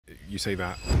you say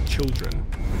that children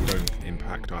don't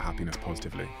impact our happiness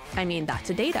positively. I mean, that's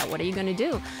a data. What are you going to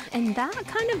do? And that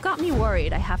kind of got me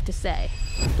worried, I have to say.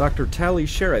 Dr. Tali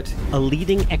Sharot, a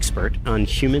leading expert on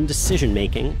human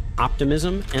decision-making,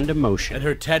 optimism, and emotion. And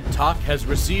her TED Talk has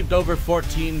received over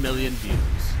 14 million views.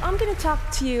 I'm going to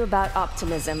talk to you about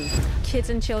optimism. Kids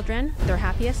and children, they're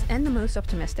happiest and the most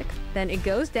optimistic. Then it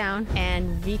goes down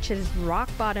and reaches rock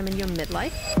bottom in your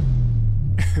midlife.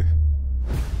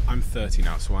 I'm 30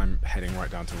 now, so I'm heading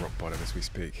right down to rock bottom as we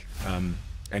speak.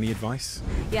 Any advice?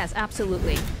 Yes,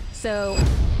 absolutely. So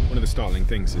one of the startling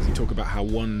things is you talk about how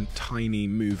one tiny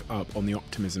move up on the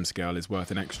optimism scale is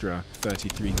worth an extra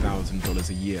 $33,000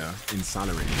 a year in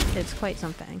salary. It's quite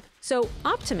something. So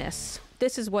optimists,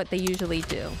 this is what they usually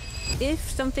do. If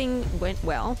something went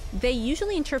well, they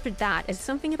usually interpret that as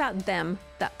something about them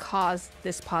that caused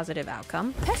this positive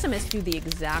outcome. Pessimists do the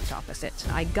exact opposite.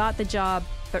 I got the job,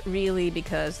 but really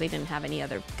because they didn't have any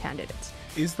other candidates.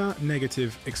 Is that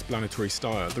negative explanatory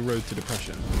style the road to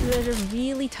depression? There's a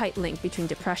really tight link between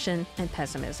depression and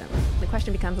pessimism. The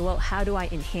question becomes, well, how do I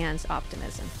enhance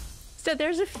optimism? So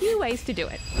there's a few ways to do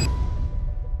it.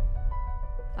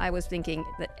 I was thinking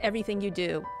that everything you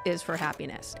do is for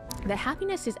happiness. The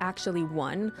happiness is actually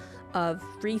one of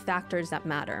 3 factors that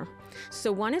matter.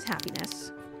 So one is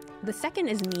happiness. The second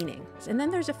is meaning. And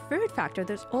then there's a third factor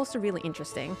that's also really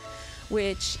interesting,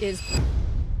 which is...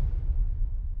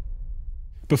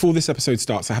 Before this episode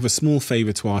starts, I have a small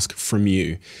favor to ask from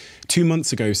you. 2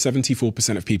 months ago,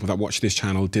 74% of people that watch this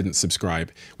channel didn't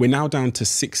subscribe. We're now down to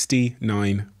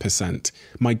 69%.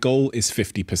 My goal is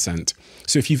 50%.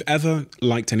 So if you've ever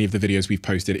liked any of the videos we've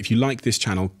posted, if you like this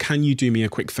channel, can you do me a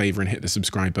quick favor and hit the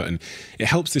subscribe button? It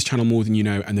helps this channel more than you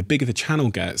know, and the bigger the channel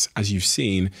gets, as you've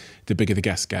seen, the bigger the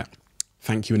guests get.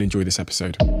 Thank you and enjoy this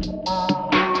episode.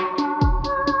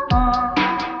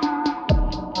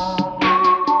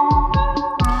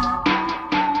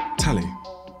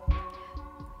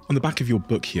 On the back of your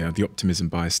book here, The Optimism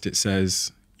Bias, it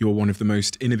says, you're one of the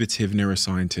most innovative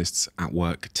neuroscientists at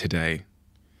work today.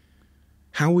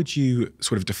 How would you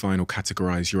sort of define or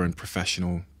categorize your own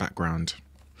professional background?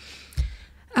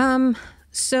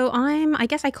 So I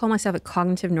guess I call myself a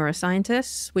cognitive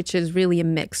neuroscientist, which is really a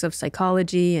mix of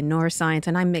psychology and neuroscience,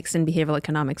 and I'm mixed in behavioral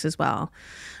economics as well.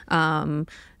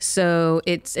 So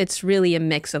it's really a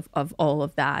mix of all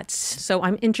of that. So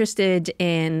I'm interested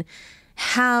in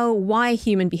why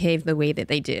humans behave the way that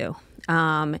they do.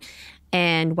 And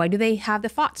why do they have the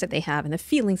thoughts that they have and the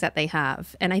feelings that they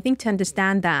have? And I think to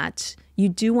understand that, you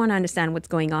do want to understand what's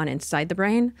going on inside the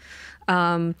brain.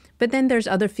 But then there's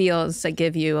other fields that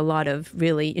give you a lot of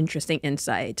really interesting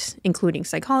insight, including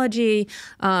psychology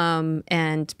and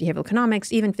behavioral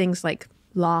economics, even things like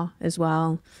law as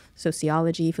well,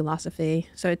 sociology, philosophy.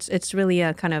 So it's really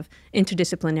a kind of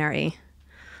interdisciplinary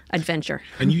adventure.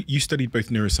 And you studied both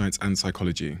neuroscience and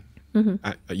psychology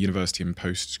at university and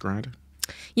post-grad?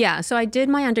 Yeah, so I did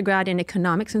my undergrad in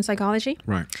economics and psychology.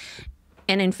 Right.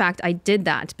 And in fact, I did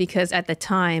that because at the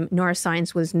time,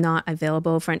 neuroscience was not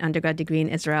available for an undergrad degree in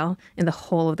Israel in the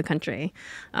whole of the country.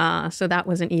 So that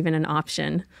wasn't even an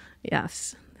option.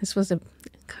 Yes, this was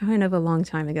kind of a long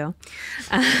time ago.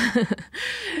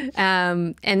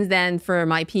 And then for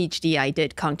my PhD, I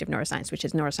did cognitive neuroscience, which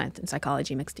is neuroscience and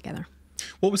psychology mixed together.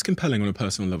 What was compelling on a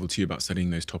personal level to you about studying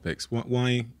those topics?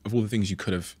 Why, of all the things you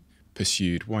could have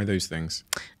pursued, why those things?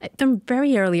 From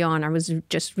very early on, I was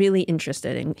just really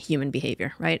interested in human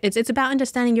behavior, right? It's about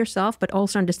understanding yourself, but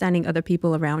also understanding other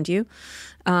people around you.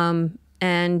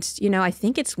 And, you know, I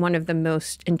think it's one of the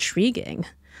most intriguing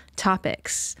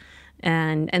topics.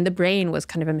 And the brain was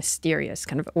kind of a mysterious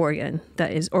kind of organ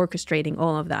that is orchestrating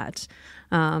all of that.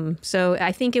 So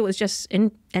I think it was just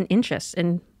an interest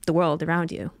in the world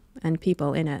around you and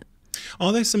people in it.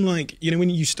 Are there some, like, you know, when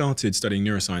you started studying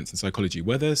neuroscience and psychology,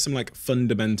 were there some like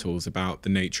fundamentals about the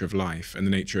nature of life and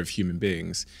the nature of human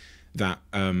beings that,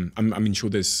 I mean, sure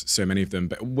there's so many of them,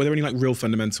 but were there any like real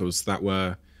fundamentals that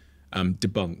were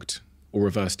debunked or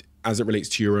reversed as it relates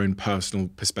to your own personal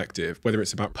perspective, whether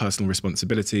it's about personal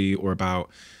responsibility or about,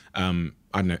 I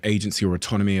don't know, agency or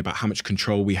autonomy, about how much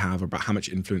control we have, or about how much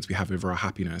influence we have over our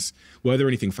happiness? Were there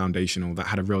anything foundational that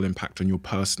had a real impact on your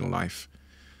personal life?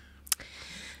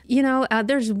 You know,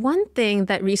 there's one thing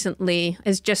that recently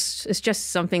is just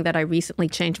something that I recently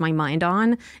changed my mind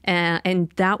on. And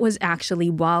that was actually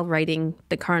while writing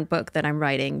the current book that I'm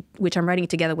writing, which I'm writing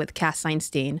together with Cass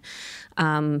Seinstein,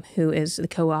 who is the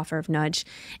co-author of Nudge.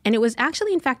 And it was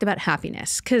actually, in fact, about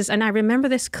happiness. And I remember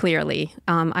this clearly.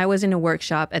 I was in a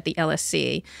workshop at the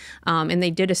LSC, and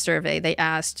they did a survey. They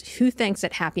asked, who thinks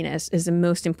that happiness is the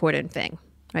most important thing?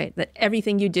 right? That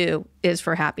everything you do is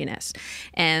for happiness.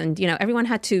 And, everyone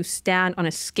had to stand on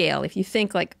a scale. If you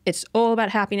think like it's all about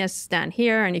happiness, stand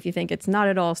here. And if you think it's not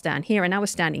at all, stand here. And I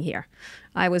was standing here.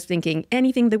 I was thinking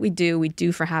anything that we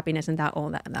do for happiness, and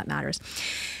that matters.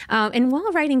 And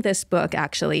while writing this book,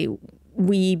 actually,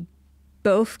 we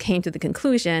both came to the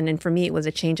conclusion, and for me, it was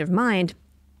a change of mind,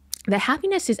 that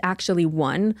happiness is actually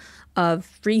one of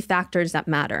 3 factors that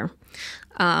matter.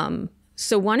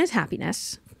 So one is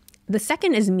happiness. The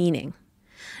second is meaning.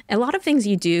 A lot of things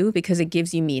you do because it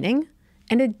gives you meaning,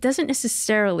 and it doesn't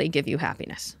necessarily give you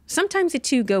happiness. Sometimes the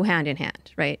two go hand in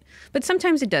hand, right? But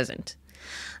sometimes it doesn't.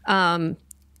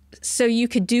 So you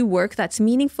could do work that's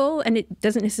meaningful, and it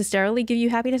doesn't necessarily give you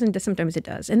happiness, and sometimes it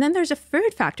does. And then there's a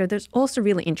third factor that's also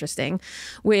really interesting,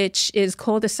 which is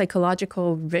called the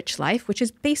psychological rich life, which is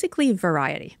basically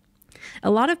variety. A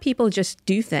lot of people just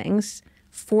do things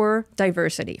for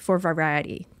diversity, for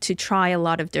variety, to try a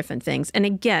lot of different things. And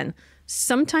again,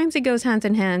 sometimes it goes hand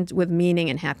in hand with meaning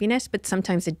and happiness, but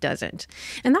sometimes it doesn't.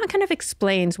 And that kind of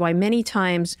explains why many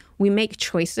times we make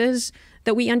choices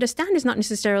that we understand is not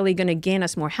necessarily going to gain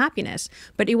us more happiness,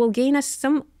 but it will gain us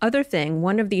some other thing,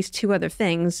 one of these 2 other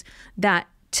things that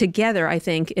together, I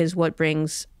think, is what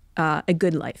brings a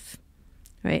good life,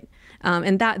 right?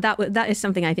 And that is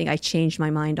something I think I changed my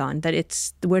mind on,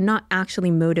 that we're not actually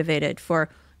motivated for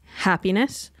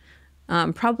happiness,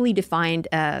 probably defined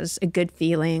as a good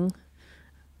feeling,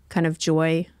 kind of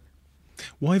joy.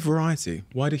 Why variety?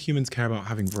 Why do humans care about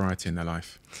having variety in their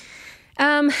life?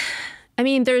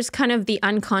 There's kind of the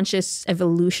unconscious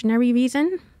evolutionary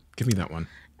reason. Give me that one.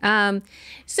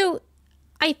 So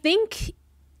I think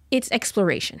it's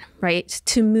exploration, right?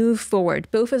 To move forward,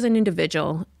 both as an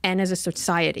individual and as a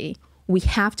society, we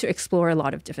have to explore a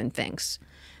lot of different things.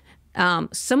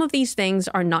 Some of these things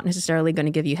are not necessarily going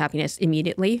to give you happiness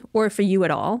immediately or for you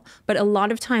at all. But a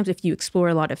lot of times, if you explore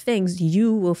a lot of things,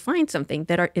 you will find something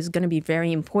that is going to be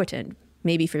very important,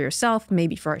 maybe for yourself,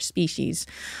 maybe for our species.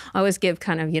 I always give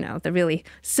kind of, the really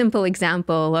simple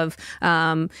example of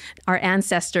our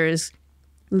ancestors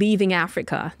leaving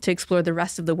Africa to explore the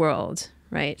rest of the world,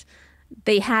 right?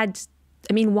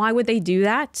 Why would they do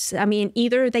that?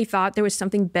 Either they thought there was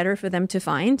something better for them to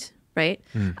find, right?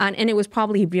 And it was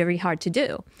probably very hard to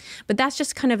do. But that's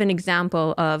just kind of an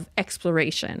example of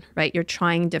exploration, right? You're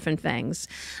trying different things.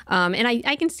 And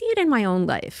I can see it in my own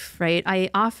life, right? I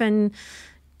often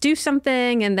do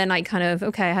something and then I kind of,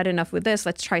 okay, I had enough with this,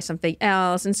 let's try something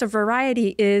else. And so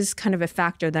variety is kind of a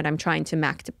factor that I'm trying to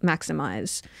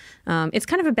maximize. It's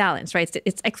kind of a balance, right?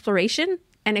 It's exploration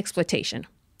and exploitation.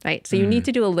 Right. So you need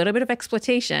to do a little bit of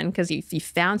exploitation because if you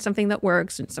found something that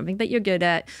works and something that you're good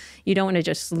at, you don't want to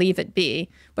just leave it be.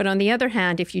 But on the other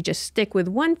hand, if you just stick with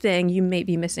one thing, you may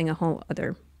be missing a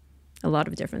lot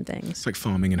of different things. It's like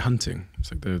farming and hunting.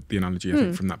 It's like the analogy I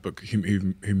think from that book,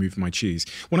 Who Moved My Cheese.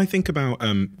 When I think about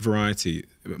variety,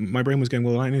 my brain was going,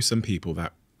 well, I know some people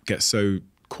that get so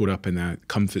caught up in their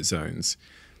comfort zones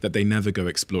that they never go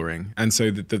exploring. And so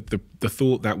the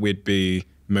thought that we'd be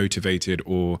motivated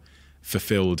or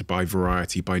fulfilled by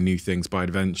variety, by new things, by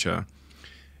adventure,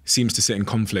 seems to sit in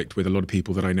conflict with a lot of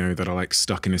people that I know that are like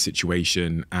stuck in a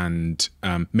situation and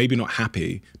maybe not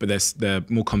happy, but they're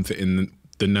more comfort in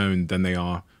the known than they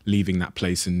are leaving that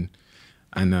place and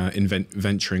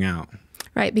venturing out.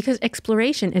 Right, because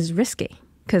exploration is risky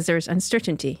because there's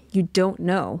uncertainty. You don't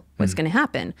know what's going to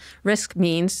happen. Risk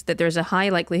means that there's a high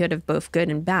likelihood of both good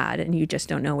and bad, and you just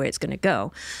don't know where it's going to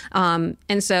go. And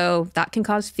so that can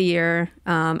cause fear.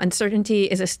 Uncertainty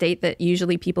is a state that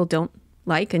usually people don't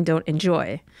like and don't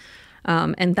enjoy.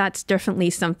 And that's definitely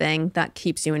something that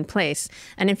keeps you in place.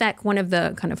 And in fact, one of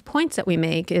the kind of points that we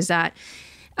make is that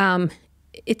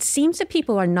it seems that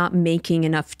people are not making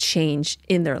enough change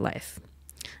in their life.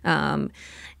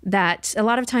 That a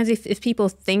lot of times if people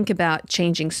think about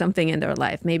changing something in their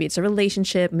life, maybe it's a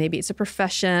relationship, maybe it's a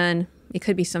profession, it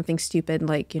could be something stupid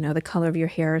like, the color of your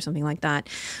hair or something like that.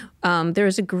 There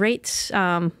was a great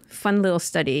fun little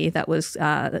study that was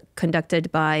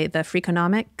conducted by the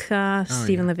Freakonomic,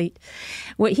 Stephen Levitt.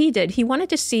 What he did, he wanted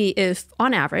to see if,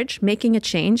 on average, making a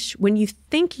change, when you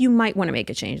think you might want to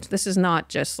make a change, this is not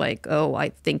just like, oh, I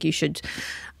think you should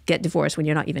get divorced when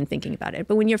you're not even thinking about it.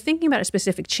 But when you're thinking about a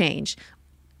specific change,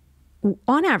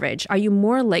 on average, are you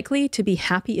more likely to be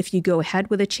happy if you go ahead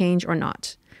with a change or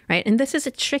not? Right? And this is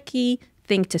a tricky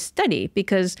thing to study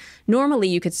because normally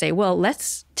you could say, well,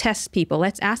 let's test people.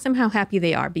 Let's ask them how happy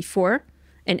they are before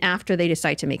and after they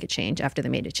decide to make a change, after they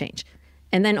made a change.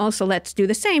 And then also let's do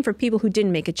the same for people who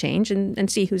didn't make a change and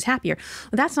see who's happier.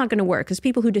 Well, that's not going to work because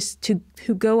people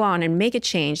who go on and make a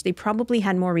change, they probably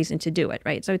had more reason to do it,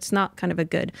 right? So it's not kind of a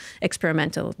good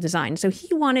experimental design. So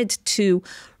he wanted to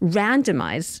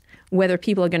randomize whether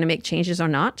people are going to make changes or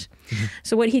not.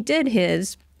 So what he did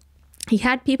is he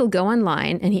had people go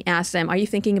online and he asked them, are you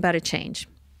thinking about a change?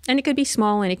 And it could be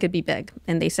small and it could be big.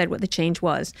 And they said what the change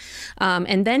was.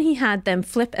 And then he had them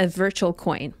flip a virtual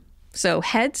coin. So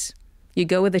heads, you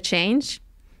go with the change.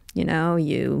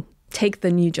 You take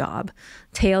the new job.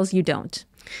 Tails, you don't.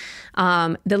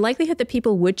 The likelihood that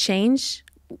people would change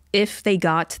if they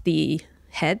got the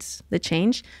heads, the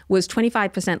change, was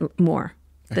 25% more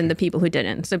than the people who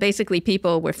didn't. So basically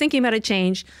people were thinking about a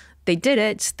change. They did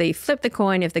it. They flipped the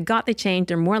coin. If they got the change,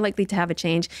 they're more likely to have a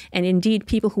change. And indeed,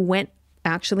 people who went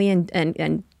actually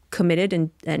and committed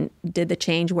and did the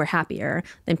change were happier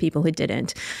than people who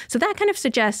didn't. So that kind of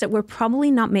suggests that we're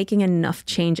probably not making enough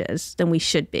changes than we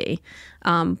should be,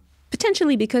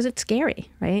 potentially because it's scary,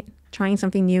 right? Trying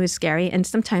something new is scary, and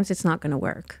sometimes it's not going to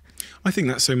work. I think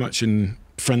that's so much in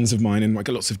friends of mine, and I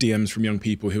get lots of DMs from young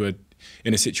people who are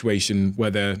in a situation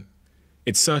where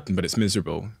it's certain but it's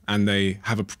miserable, and they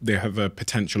have a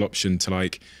potential option to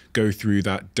like go through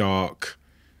that dark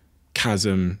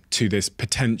chasm to this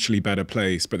potentially better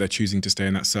place, but they're choosing to stay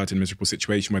in that certain miserable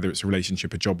situation, whether it's a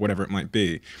relationship, a job, whatever it might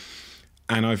be.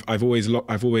 And I've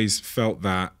always felt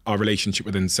that our relationship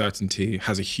with uncertainty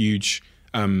has a huge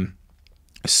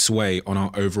sway on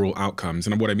our overall outcomes.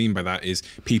 And what I mean by that is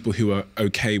people who are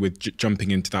okay with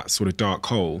jumping into that sort of dark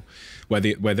hole where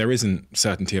there isn't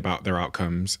certainty about their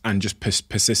outcomes and just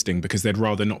persisting because they'd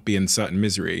rather not be in certain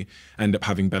misery, end up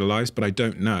having better lives. But I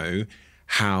don't know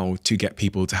how to get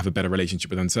people to have a better relationship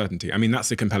with uncertainty. I mean,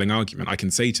 that's a compelling argument. I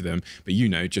can say to them, but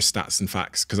just stats and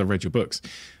facts, because I've read your books,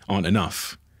 aren't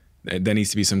enough. There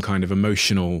needs to be some kind of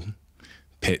emotional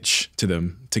pitch to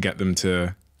them to get them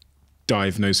to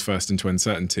dive nose first into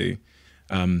uncertainty.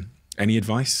 Any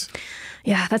advice?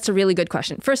 Yeah, that's a really good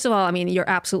question. First of all, I mean, you're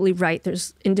absolutely right.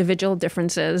 There's individual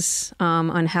differences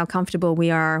on how comfortable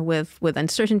we are with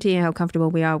uncertainty, how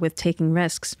comfortable we are with taking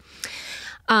risks.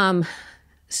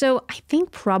 So I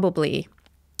think probably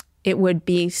it would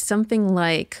be something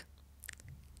like,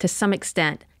 to some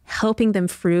extent, helping them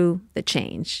through the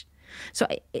change. So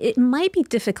it might be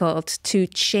difficult to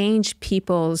change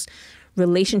people's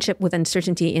relationship with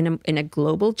uncertainty in a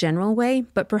global, general way,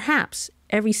 but perhaps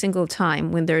every single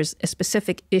time when there's a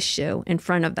specific issue in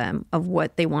front of them of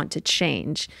what they want to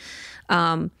change,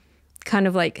 kind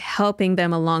of like helping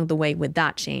them along the way with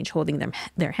that change, holding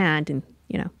their hand and,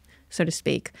 so to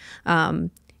speak,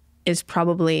 is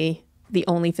probably the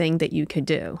only thing that you could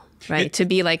do, right? To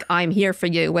be like, I'm here for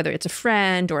you, whether it's a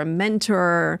friend or a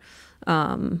mentor.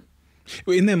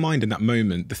 In their mind in that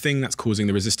moment, the thing that's causing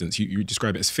the resistance, you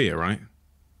describe it as fear, right?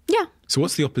 Yeah. So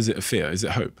what's the opposite of fear? Is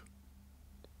it hope?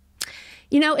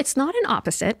 It's not an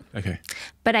opposite. Okay.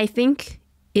 But I think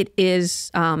it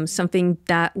is something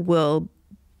that will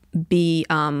be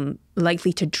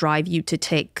likely to drive you to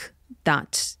take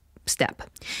that step.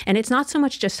 And it's not so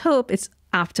much just hope, it's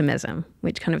optimism,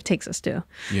 which kind of takes us to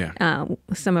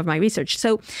some of my research.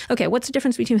 So, okay, what's the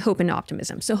difference between hope and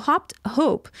optimism? So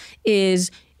hope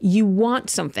is you want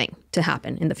something to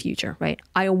happen in the future, right?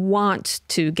 I want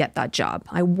to get that job.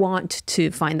 I want to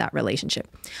find that relationship.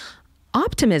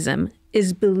 Optimism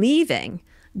is believing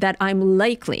that I'm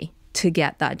likely to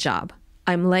get that job.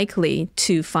 I'm likely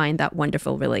to find that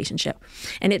wonderful relationship.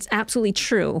 And it's absolutely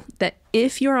true that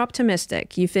if you're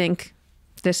optimistic, you think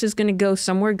this is going to go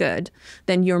somewhere good,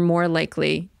 then you're more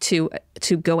likely to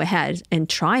go ahead and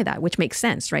try that, which makes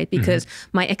sense, right? Because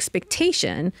my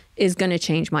expectation is going to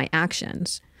change my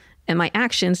actions. And my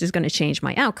actions is going to change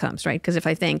my outcomes, right? Because if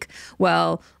I think,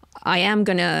 well, I'm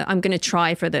gonna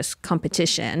try for this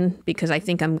competition because I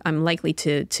think I'm likely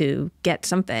to get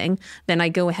something, then I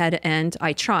go ahead and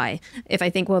I try. If I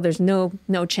think, well, there's no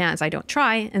chance, I don't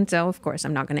try, and so of course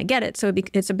I'm not going to get it. So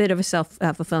it's a bit of a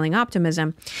self-fulfilling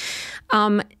optimism.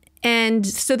 And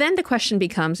so then the question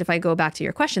becomes, if I go back to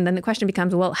your question, then the question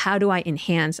becomes, well, how do I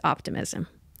enhance optimism,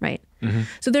 right?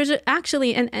 So there's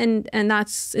actually, and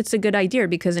it's a good idea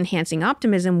because enhancing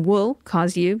optimism will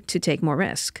cause you to take more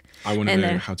risk. I want to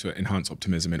know how to enhance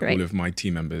optimism in all of my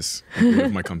team members, all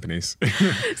of my companies.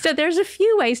 So there's a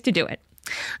few ways to do it.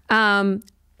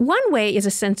 One way is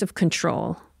a sense of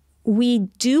control. We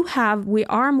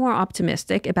are more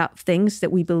optimistic about things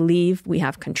that we believe we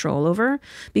have control over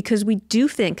because we do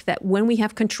think that when we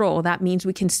have control, that means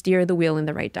we can steer the wheel in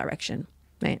the right direction.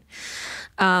 Right.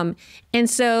 And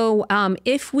so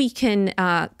if we can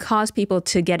cause people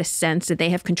to get a sense that they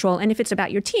have control, and if it's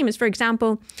about your team, is for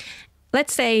example,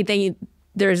 let's say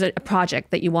there's a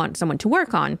project that you want someone to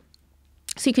work on.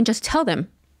 So you can just tell them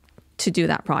to do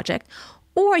that project,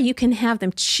 or you can have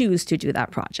them choose to do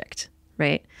that project,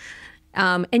 right?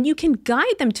 And you can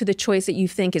guide them to the choice that you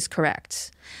think is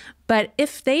correct. But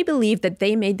if they believe that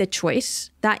they made the choice,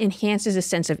 that enhances a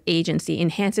sense of agency,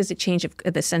 enhances a change of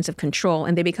the sense of control,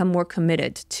 and they become more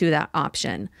committed to that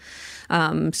option.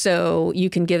 So you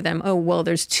can give them, oh, well,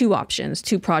 there's 2 options,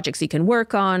 2 projects you can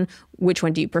work on. Which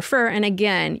one do you prefer? And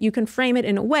again, you can frame it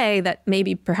in a way that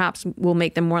maybe perhaps will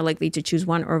make them more likely to choose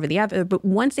one over the other. But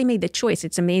once they made the choice,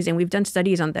 it's amazing. We've done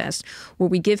studies on this where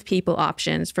we give people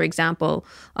options. For example,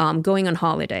 going on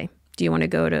holiday. Do you want to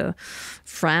go to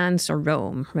France or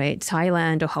Rome, right?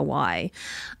 Thailand or Hawaii?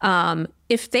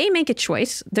 If they make a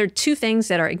choice, there are 2 things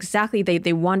that are exactly,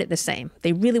 they want it the same.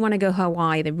 They really want to go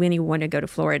Hawaii. They really want to go to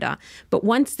Florida. But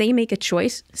once they make a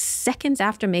choice, seconds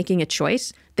after making a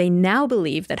choice, they now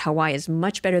believe that Hawaii is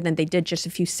much better than they did just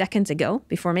a few seconds ago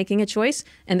before making a choice,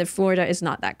 and that Florida is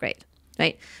not that great,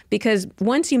 right? Because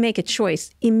once you make a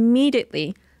choice,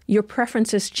 immediately your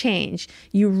preferences change.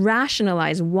 You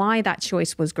rationalize why that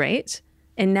choice was great,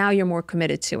 and now you're more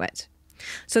committed to it.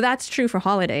 So that's true for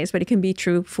holidays, but it can be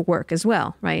true for work as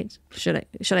well, right? Should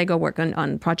I go work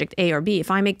on project A or B? If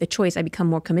I make the choice, I become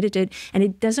more committed to it, and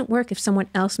it doesn't work if someone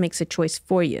else makes a choice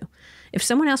for you. If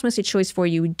someone else makes a choice for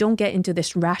you, don't get into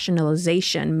this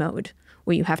rationalization mode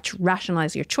where you have to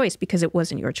rationalize your choice because it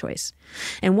wasn't your choice.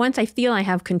 And once I feel I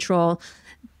have control,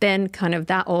 then kind of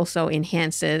that also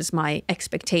enhances my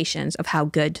expectations of how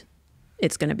good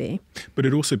it's going to be. But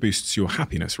it also boosts your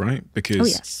happiness, right?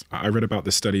 Because yes. I read about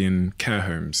the study in care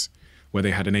homes where they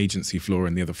had an agency floor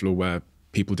and the other floor where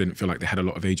people didn't feel like they had a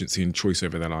lot of agency and choice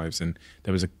over their lives. And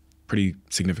there was a pretty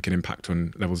significant impact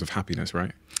on levels of happiness,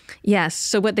 right? Yes.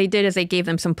 So what they did is they gave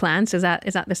them some plans. Is that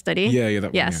the study? Yeah,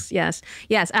 that yes, one. Yeah.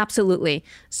 Yes, absolutely.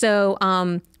 So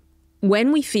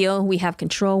when we feel we have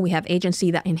control, we have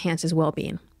agency, that enhances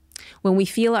well-being. When we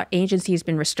feel our agency has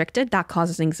been restricted, that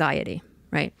causes anxiety,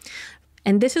 right?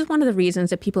 And this is one of the reasons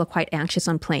that people are quite anxious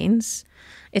on planes.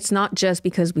 It's not just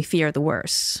because we fear the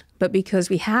worst, but because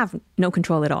we have no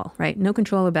control at all, right? No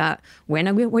control about where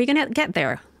are we going to get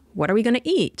there? What are we going to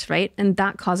eat, right? And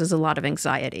that causes a lot of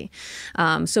anxiety.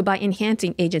 So by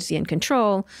enhancing agency and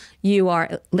control, you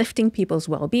are lifting people's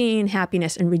well-being,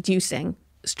 happiness, and reducing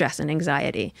stress and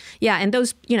anxiety. Yeah, and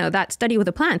those, that study with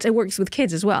the plants, it works with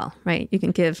kids as well, right? You can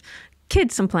give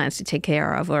kids some plants to take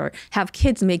care of, or have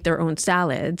kids make their own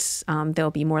salads.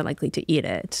 They'll be more likely to eat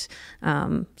it.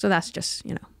 So that's just,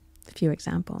 a few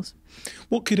examples.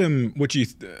 What could, I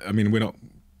mean, we're not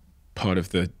part of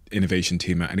the innovation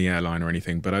team at any airline or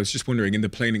anything, but I was just wondering, in the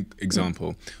plane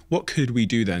example, what could we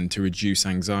do then to reduce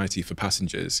anxiety for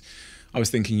passengers? I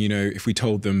was thinking, if we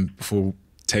told them before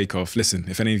takeoff, listen,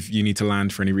 if any of you need to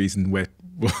land for any reason, we'll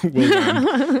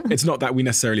land. It's not that we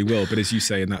necessarily will, but as you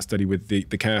say in that study with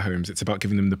the care homes, it's about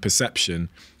giving them the perception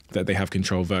that they have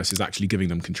control versus actually giving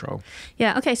them control.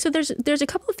 Yeah, okay, so there's a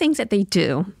couple of things that they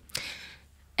do.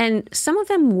 And some of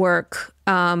them work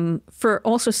for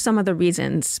also some other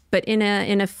reasons, but in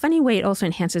a funny way, it also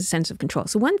enhances a sense of control.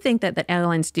 So one thing that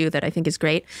airlines do that I think is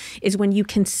great is when you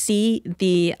can see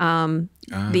the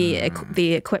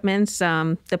equipment's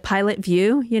the pilot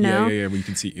view. Yeah, where you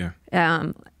can see,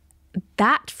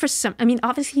 That for some,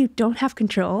 obviously you don't have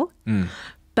control.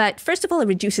 But first of all, it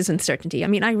reduces uncertainty.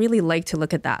 I really like to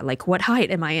look at that. Like, what height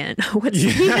am I in? What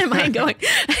speed am I going?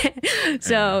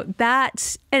 So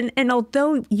that's, and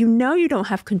although you don't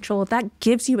have control, that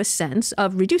gives you a sense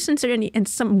of reduced uncertainty, in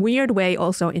some weird way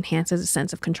also enhances a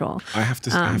sense of control. I have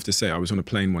to say, I was on a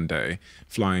plane one day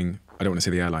flying, I don't want to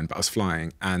say the airline, but I was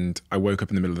flying, and I woke up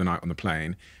in the middle of the night on the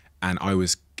plane, and it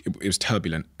was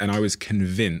turbulent, and I was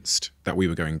convinced that we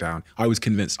were going down. I was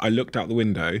convinced. I looked out the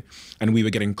window and we were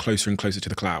getting closer and closer to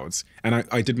the clouds. And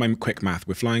I did my quick math.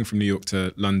 We're flying from New York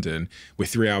to London.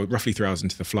 We're roughly 3 hours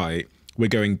into the flight. We're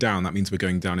going down. That means we're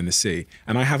going down in the sea.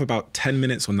 And I have about 10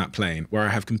 minutes on that plane where I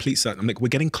have complete certainty. I'm like, we're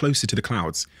getting closer to the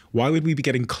clouds. Why would we be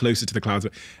getting closer to the clouds?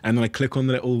 And then I click on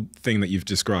the little thing that you've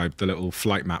described, the little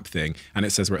flight map thing, and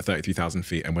it says we're at 33,000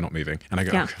 feet and we're not moving. And I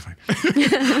go, okay, fine.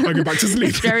 I go back to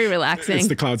sleep. It's very relaxing. It's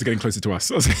the clouds are getting closer to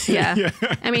us. Yeah.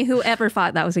 Whoever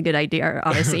thought that was a good idea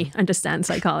obviously understands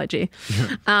psychology.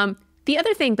 Yeah. The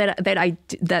other thing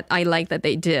that I like that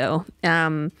they do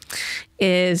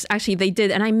is actually they did,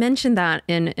 and I mentioned that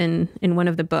in one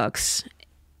of the books,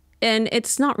 and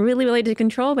it's not really related to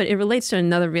control, but it relates to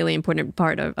another really important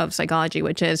part of psychology,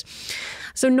 which is,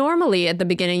 so normally at the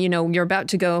beginning, you're about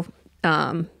to go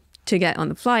to get on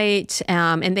the flight,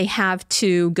 and they have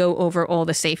to go over all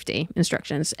the safety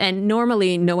instructions, and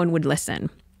normally no one would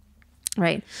listen.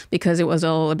 Right. Because it was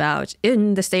all about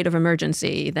in the state of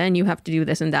emergency, then you have to do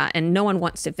this and that. And no one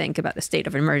wants to think about the state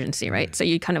of emergency, right? So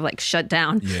you kind of like shut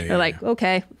down. They're like,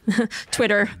 okay,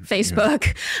 Twitter,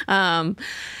 Facebook.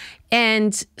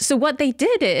 And so what they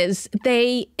did is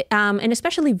they, and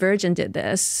especially Virgin did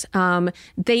this,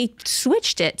 they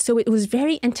switched it so it was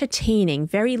very entertaining,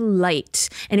 very light,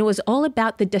 and it was all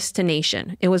about the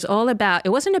destination. It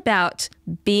wasn't about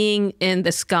being in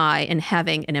the sky and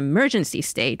having an emergency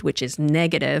state, which is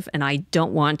negative, and I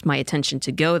don't want my attention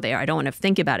to go there. I don't want to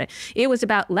think about it. It was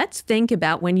about, let's think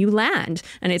about when you land,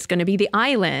 and it's going to be the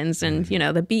islands and,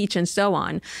 the beach and so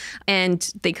on. And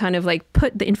they kind of like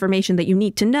put the information that you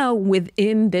need to know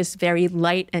within this very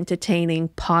light, entertaining,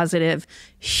 positive,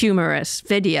 humorous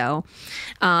video.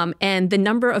 And the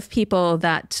number of people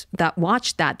that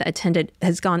watched that attended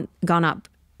has gone up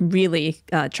really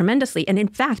tremendously. And in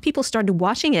fact, people started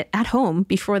watching it at home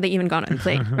before they even got on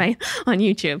plane, right, on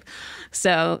YouTube.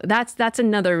 So that's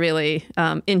another really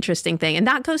interesting thing. And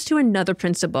that goes to another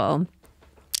principle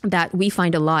that we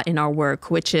find a lot in our work,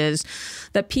 which is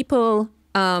that people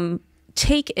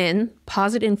take in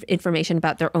positive information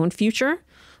about their own future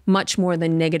much more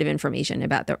than negative information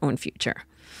about their own future.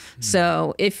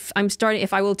 So if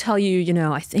I will tell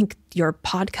you, I think your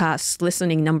podcast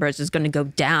listening numbers is going to go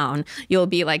down, you'll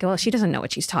be like, oh, she doesn't know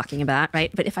what she's talking about,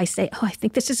 right? But if I say, oh, I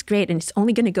think this is great and it's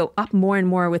only going to go up more and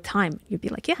more with time, you'd be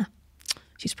like, yeah,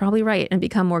 she's probably right, and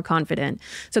become more confident.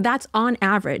 So that's on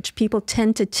average. People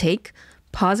tend to take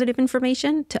positive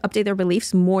information to update their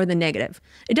beliefs more than negative.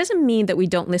 It doesn't mean that we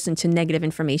don't listen to negative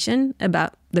information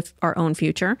about our own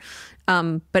future.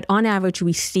 But on average,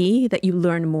 we see that you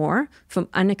learn more from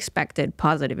unexpected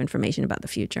positive information about the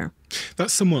future.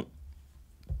 That somewhat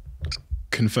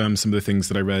confirms some of the things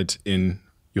that I read in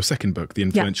your second book, The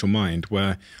Influential Mind,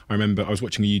 where I remember I was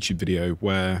watching a YouTube video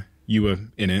where you were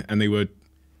in it and they were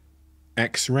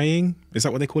X-raying. Is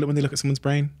that what they call it when they look at someone's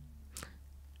brain?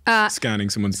 Scanning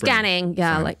someone's brain. Scanning,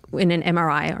 yeah, like in an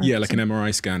MRI. Or like an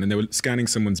MRI scan. And they were scanning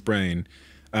someone's brain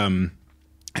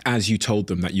as you told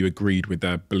them that you agreed with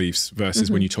their beliefs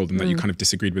versus when you told them that you kind of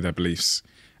disagreed with their beliefs.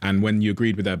 And when you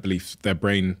agreed with their beliefs, their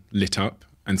brain lit up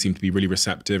and seemed to be really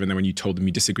receptive. And then when you told them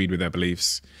you disagreed with their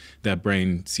beliefs, their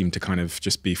brain seemed to kind of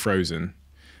just be frozen.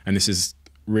 And this is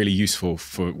really useful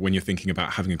for when you're thinking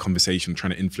about having a conversation,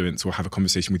 trying to influence or have a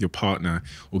conversation with your partner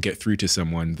or get through to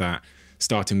someone, that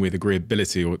starting with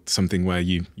agreeability or something where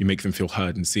you make them feel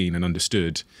heard and seen and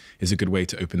understood is a good way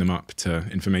to open them up to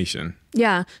information.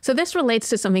 Yeah. So this relates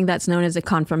to something that's known as a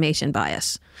confirmation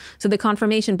bias. So the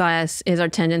confirmation bias is our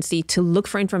tendency to look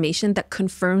for information that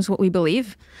confirms what we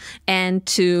believe and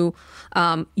to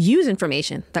use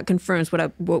information that confirms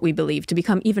what we believe to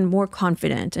become even more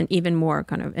confident and even more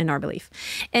kind of in our belief.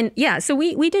 And yeah, so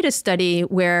we did a study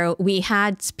where we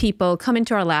had people come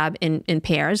into our lab in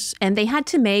pairs, and they had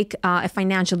to make a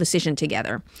financial decision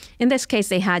together. In this case,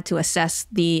 they had to assess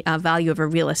the value of a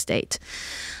real estate.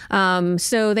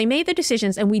 So they made the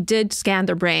decisions, and we did scan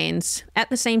their brains at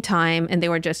the same time, and they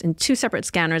were just in two separate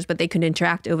scanners, but they could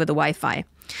interact over the Wi-Fi.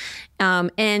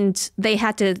 And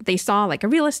they saw like a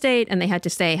real estate, and they had to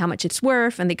say how much it's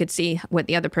worth, and they could see what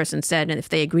the other person said and if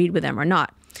they agreed with them or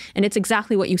not. And it's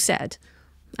exactly what you said.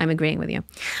 I'm agreeing with you.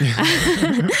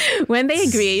 When they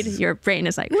agreed, your brain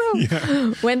is like, whoa.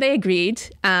 Yeah. When they agreed,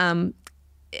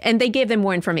 and they gave them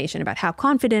more information about how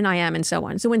confident I am and so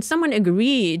on. So when someone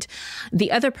agreed,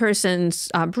 the other person's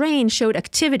brain showed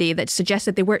activity that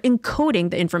suggested they were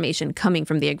encoding the information coming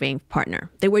from the agreeing partner.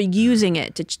 They were using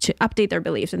it to update their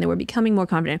beliefs, and they were becoming more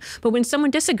confident. But when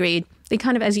someone disagreed, they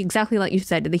kind of, exactly like you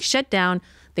said, they shut down.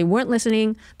 They weren't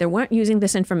listening. They weren't using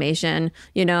this information.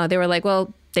 They were like,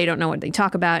 well, they don't know what they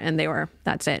talk about, and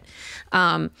that's it.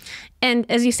 And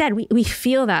as you said, we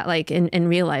feel that like in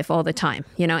real life all the time,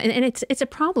 and it's a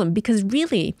problem because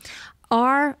really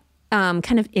our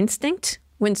kind of instinct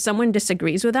when someone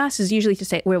disagrees with us is usually to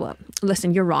say, well,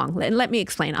 listen, you're wrong. Let me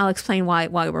explain. I'll explain why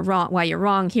we're wrong, why you're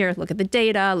wrong here. Look at the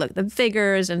data, look at the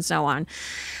figures, and so on.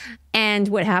 And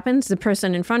what happens? The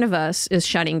person in front of us is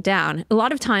shutting down. A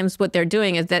lot of times what they're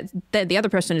doing is that the other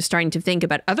person is starting to think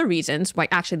about other reasons why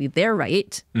actually they're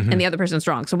right and the other person's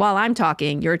wrong. So while I'm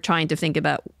talking, you're trying to think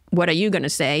about what are you going to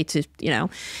say to,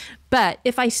 But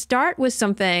if I start with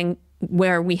something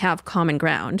where we have common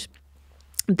ground,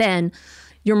 then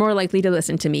you're more likely to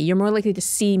listen to me. You're more likely to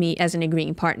see me as an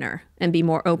agreeing partner. and be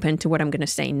more open to what I'm going to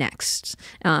say next.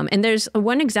 And there's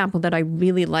one example that I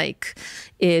really like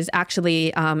is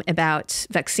actually about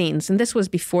vaccines. And this was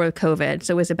before COVID.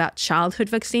 So it was about childhood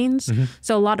vaccines.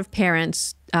 So a lot of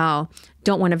parents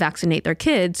don't want to vaccinate their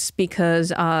kids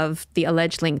because of the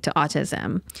alleged link to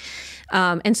autism.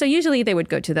 And so usually they would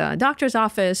go to the doctor's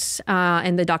office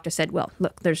and the doctor said, well,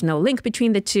 look, there's no link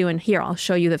between the two. And here, I'll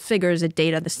show you the figures, the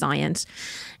data, the science.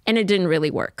 And it didn't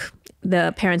really work.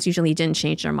 The parents usually didn't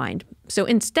change their mind. So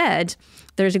instead,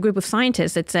 there's a group of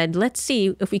scientists that said, let's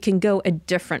see if we can go a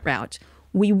different route.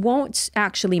 We won't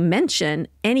actually mention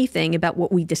anything about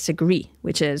what we disagree,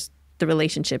 which is the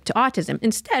relationship to autism.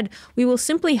 Instead, we will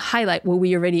simply highlight what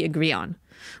we already agree on,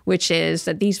 which is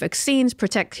that these vaccines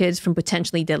protect kids from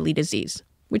potentially deadly disease,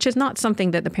 which is not something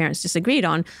that the parents disagreed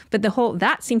on, but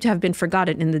that seemed to have been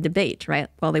forgotten in the debate, right?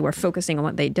 While they were focusing on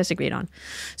what they disagreed on.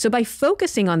 So by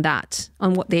focusing on that,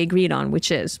 on what they agreed on,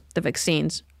 which is the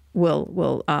vaccines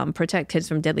will protect kids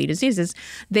from deadly diseases,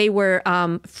 they were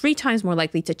 3 times more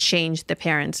likely to change the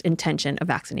parents' intention of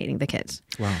vaccinating the kids.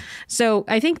 Wow. So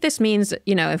I think this means,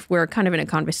 if we're kind of in a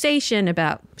conversation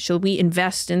about should we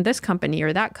invest in this company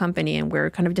or that company, and we're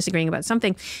kind of disagreeing about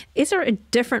something, is there a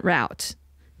different route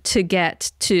to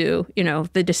get to,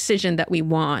 the decision that we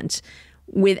want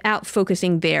without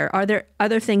focusing there? Are there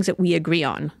other things that we agree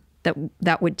on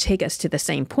that would take us to the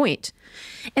same point?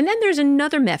 And then there's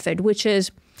another method, which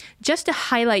is just to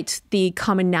highlight the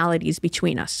commonalities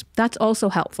between us. That's also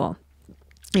helpful.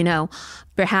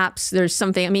 Perhaps there's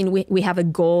something, we have a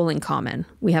goal in common.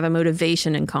 We have a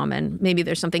motivation in common. Maybe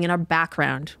there's something in our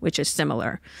background which is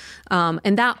similar.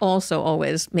 And that also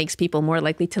always makes people more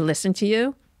likely to listen to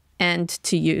you and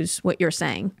to use what you're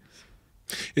saying.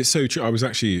 It's so true. I was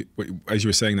actually, as you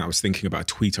were saying that, I was thinking about a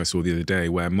tweet I saw the other day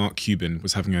where Mark Cuban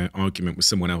was having an argument with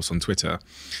someone else on Twitter.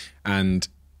 And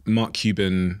Mark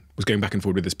Cuban was going back and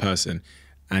forth with this person.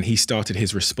 And he started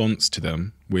his response to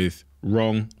them with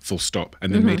wrong, full stop,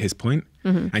 and then made his point.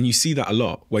 And you see that a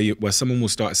lot where someone will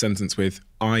start a sentence with,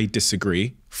 I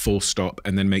disagree, full stop,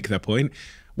 and then make their point.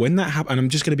 When that happens, and I'm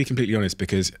just going to be completely honest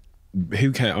because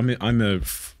who cares? I'm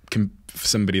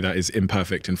somebody that is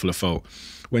imperfect and full of fault.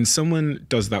 When someone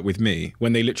does that with me,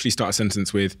 when they literally start a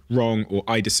sentence with wrong or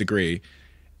I disagree,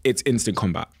 it's instant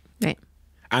combat. Right.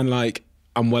 And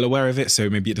I'm well aware of it, so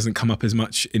maybe it doesn't come up as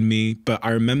much in me, but I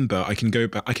remember, I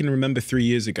can remember 3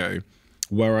 years ago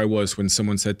where I was when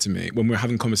someone said to me, when we were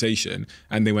having a conversation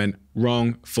and they went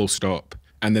wrong, full stop,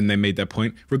 and then they made their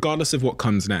point, regardless of what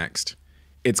comes next.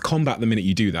 It's combat the minute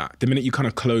you do that. The minute you kind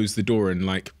of close the door and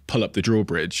pull up the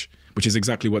drawbridge, which is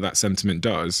exactly what that sentiment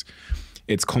does,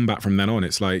 it's combat from then on.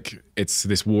 It's it's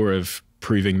this war of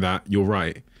proving that you're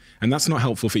right. And that's not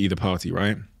helpful for either party,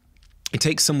 right? It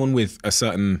takes someone with a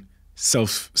certain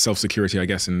self-security, I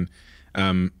guess, and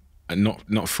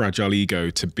not fragile ego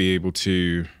to be able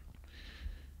to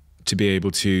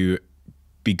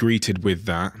be greeted with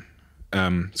that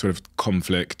sort of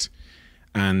conflict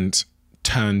and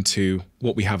turn to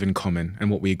what we have in common and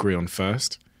what we agree on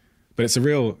first. But it's a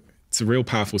real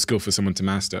powerful skill for someone to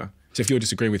master. So if you're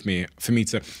disagreeing with me, for me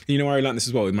to, where I learned this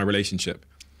as well in my relationship,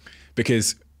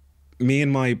 because me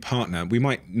and my partner, we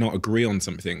might not agree on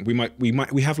something.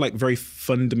 We have very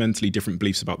fundamentally different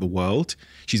beliefs about the world.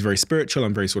 She's very spiritual.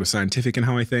 I'm very sort of scientific in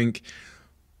how I think.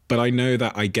 But I know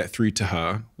that I get through to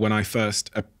her when I first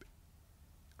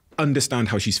understand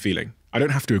how she's feeling. I don't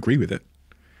have to agree with it.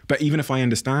 But even if I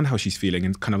understand how she's feeling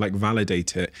and kind of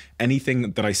validate it,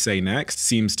 anything that I say next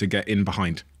seems to get in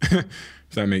behind, if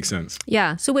that makes sense.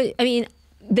 Yeah. So,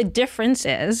 the difference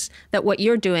is that what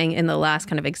you're doing in the last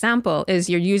kind of example is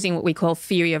you're using what we call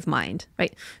theory of mind,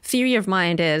 right? Theory of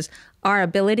mind is our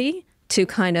ability to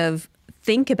kind of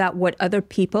think about what other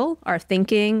people are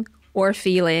thinking or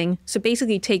feeling. So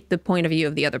basically take the point of view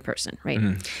of the other person, right?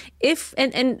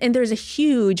 And there's a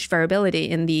huge variability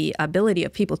in the ability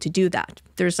of people to do that.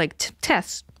 There's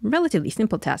tests, relatively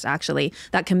simple tests actually,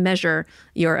 that can measure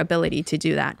your ability to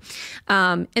do that.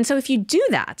 And so if you do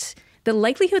that, the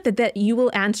likelihood that you will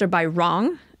answer by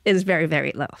wrong is very,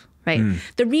 very low, right?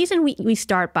 The reason we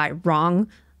start by wrong,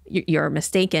 you're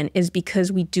mistaken, is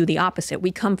because we do the opposite.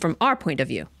 We come from our point of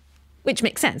view, which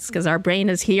makes sense because our brain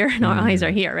is here and our eyes are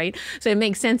here, right? So it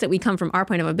makes sense that we come from our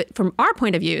point of view. But from our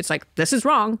point of view, it's this is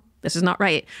wrong, this is not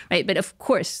right, right? But of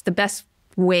course, the best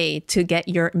way to get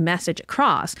your message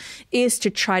across is to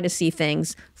try to see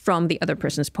things from the other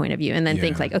person's point of view and then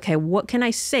think okay, what can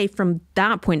I say from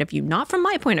that point of view? Not from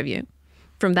my point of view,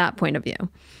 from that point of view.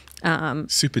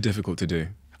 Super difficult to do.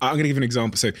 I'm going to give an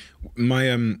example. So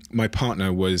my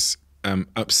partner was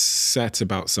upset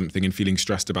about something and feeling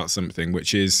stressed about something,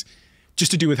 which is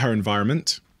just to do with her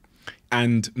environment.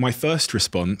 And my first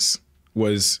response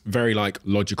was very like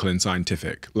logical and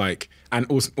scientific, like, and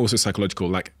also psychological,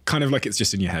 like kind of like it's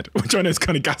just in your head, which I know is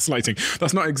kind of gaslighting.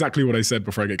 That's not exactly what I said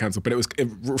before I get cancelled, but it was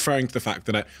referring to the fact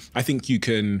that I think you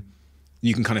can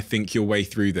kind of think your way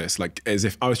through this, like as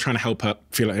if I was trying to help her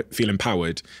feel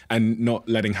empowered and not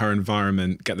letting her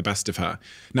environment get the best of her.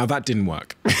 Now that didn't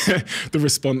work. The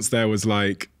response there was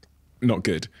like not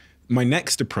good. My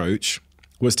next approach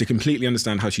was to completely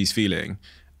understand how she's feeling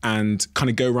and kind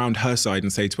of go around her side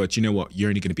and say to her, do you know what, you're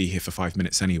only going to be here for 5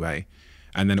 minutes anyway,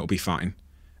 and then it'll be fine.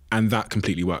 And that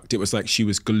completely worked. It was like she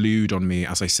was glued on me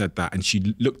as I said that, and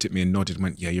she looked at me and nodded and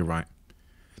went, yeah, you're right.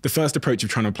 The first approach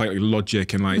of trying to apply like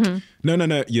logic and like,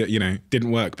 no, you know, didn't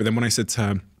work. But then when I said to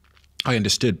her, I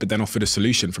understood, but then offered a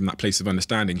solution from that place of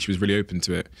understanding, she was really open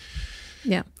to it.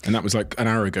 Yeah. And that was like an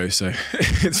hour ago, so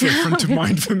it's very front of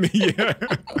mind for me.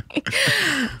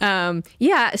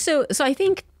 Yeah. So I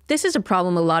think this is a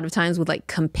problem a lot of times with like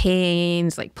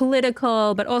campaigns, like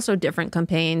political, but also different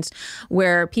campaigns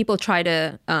where people try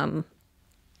to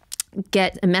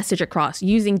get a message across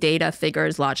using data,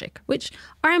 figures, logic, which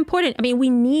are important. I mean, we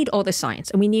need all the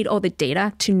science and we need all the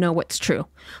data to know what's true.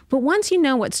 But once you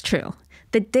know what's true,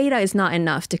 the data is not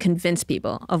enough to convince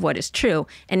people of what is true.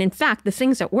 And in fact, the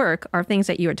things that work are things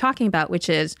that you were talking about, which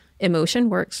is emotion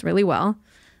works really well,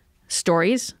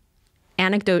 stories,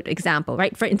 anecdote example,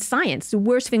 right? In science, the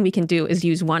worst thing we can do is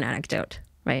use one anecdote,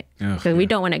 right? Because we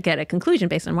don't want to get a conclusion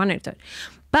based on one anecdote.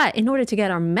 But in order to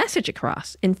get our message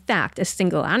across, in fact, a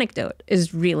single anecdote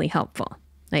is really helpful,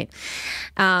 right?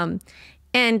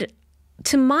 And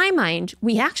to my mind,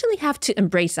 we actually have to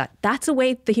embrace that. That's the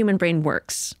way the human brain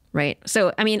works, right?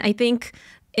 So, I mean, I think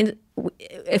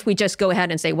if we just go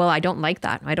ahead and say, well, I don't like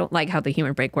that. I don't like how the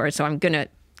human brain works, so I'm going to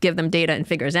give them data and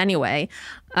figures anyway,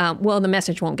 well, the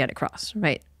message won't get across,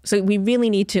 right? So we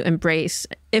really need to embrace,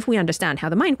 if we understand how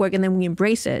the mind works, and then we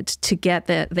embrace it to get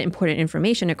the important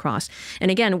information across.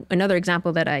 And again, another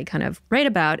example that I kind of write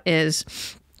about is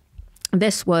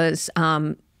this was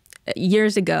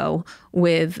years ago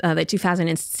with the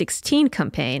 2016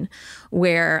 campaign,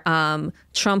 where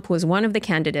Trump was one of the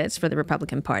candidates for the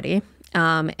Republican Party,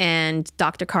 and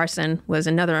Dr. Carson was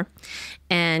another.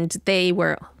 And they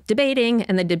were debating,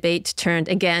 and the debate turned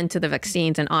again to the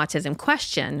vaccines and autism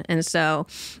question. And so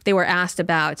they were asked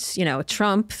about, you know,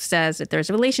 Trump says that there's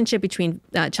a relationship between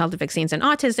childhood vaccines and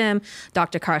autism.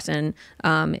 Dr. Carson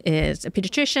is a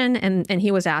pediatrician, and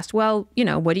he was asked, well, you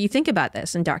know, what do you think about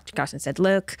this? And Dr. Carson said,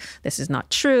 look, this is not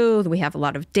true. We have a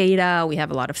lot of data. We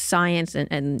have a lot of science.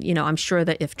 And you know, I'm sure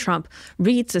that if Trump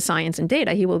reads the science and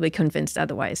data, he will be convinced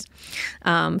otherwise.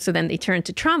 So then they turned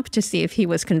to Trump to see if he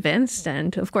was convinced.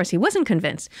 And of course, he wasn't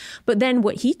convinced. But then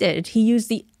what he did, he used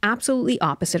the absolutely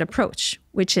opposite approach,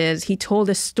 which is he told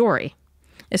a story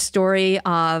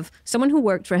of someone who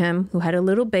worked for him, who had a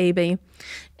little baby.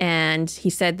 And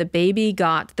he said the baby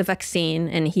got the vaccine,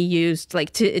 and he used,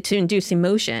 like, to induce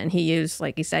emotion, he used,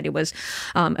 like he said, it was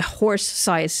a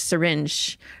horse-sized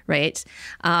syringe, right?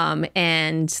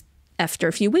 And after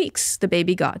a few weeks, the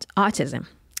baby got autism.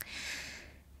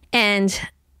 And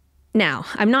now,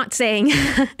 I'm not saying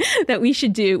that we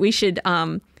should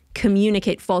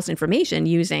communicate false information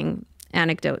using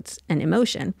anecdotes and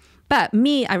emotion. But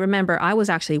me, I remember I was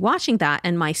actually watching that,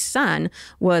 and my son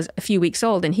was a few weeks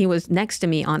old, and he was next to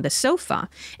me on the sofa.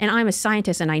 And I'm a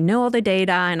scientist, and I know all the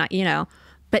data, and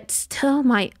but still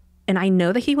and I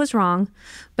know that he was wrong,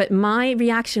 but my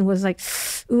reaction was like,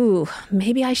 ooh,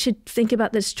 maybe I should think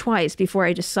about this twice before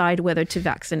I decide whether to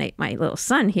vaccinate my little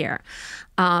son here.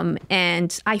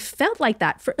 And I felt like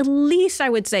that for at least, I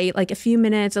would say, like a few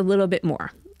minutes, a little bit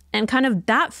more. And kind of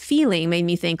that feeling made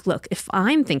me think, look, if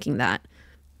I'm thinking that,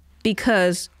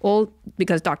 because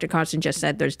Dr. Carson just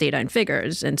said there's data and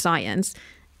figures and science,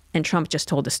 and Trump just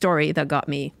told a story that got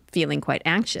me feeling quite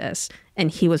anxious,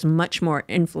 and he was much more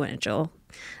influential.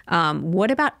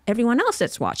 What about everyone else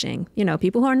that's watching? You know,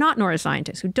 people who are not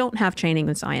neuroscientists, who don't have training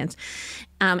in science.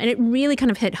 And it really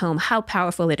kind of hit home how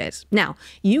powerful it is. Now,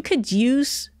 you could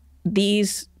use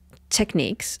these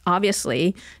techniques,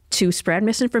 obviously, to spread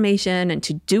misinformation and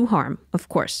to do harm, of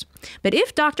course. But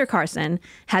if Dr. Carson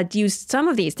had used some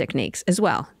of these techniques as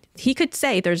well, he could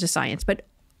say there's a science, but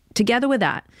together with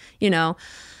that, you know,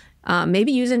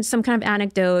 maybe using some kind of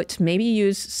anecdote, maybe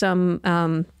use some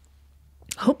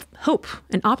hope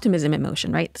and optimism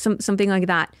emotion, right? Something like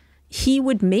that. He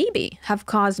would maybe have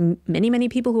caused many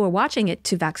people who are watching it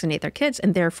to vaccinate their kids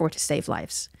and therefore to save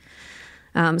lives.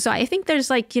 So I think there's,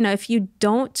 like, you know, if you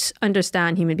don't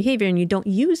understand human behavior and you don't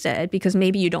use it because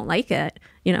maybe you don't like it,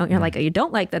 you know, you're like, you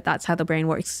don't like that that's how the brain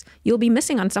works, you'll be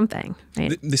missing on something,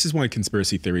 right? This is why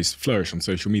conspiracy theories flourish on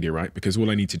social media, right? Because all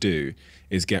I need to do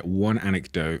is get one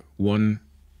anecdote, one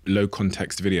low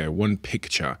context video, one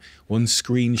picture, one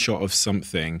screenshot of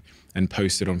something and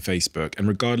posted on Facebook, and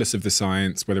regardless of the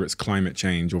science, whether it's climate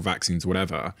change or vaccines or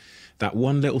whatever, that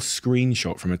one little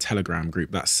screenshot from a Telegram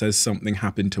group that says something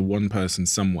happened to one person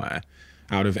somewhere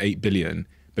out of 8 billion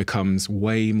becomes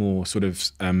way more sort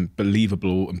of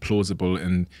believable and plausible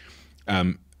and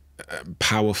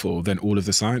powerful than all of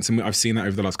the science. And I've seen that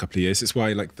over the last couple of years. It's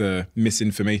why like the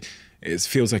misinformation, it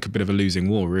feels like a bit of a losing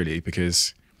war, really,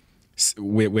 because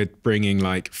we're bringing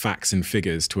like facts and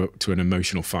figures to an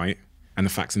emotional fight, and the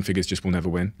facts and figures just will never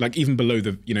win. Like even below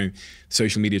the,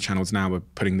 social media channels now are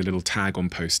putting the little tag on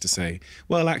posts to say,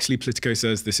 well, actually Politico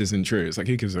says this isn't true. It's like,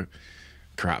 who gives a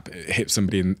crap? It hits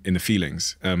somebody in the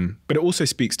feelings. But it also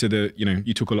speaks to the,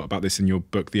 you talk a lot about this in your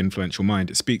book, The Influential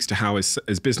Mind. It speaks to how as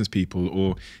business people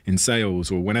or in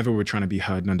sales or whenever we're trying to be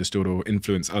heard and understood or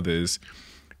influence others,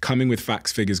 coming with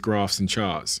facts, figures, graphs and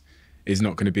charts is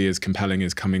not going to be as compelling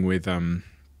as coming with a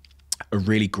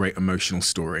really great emotional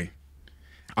story.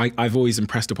 I've always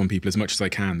impressed upon people as much as I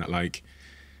can that like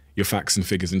your facts and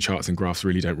figures and charts and graphs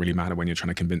really don't really matter when you're trying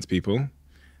to convince people.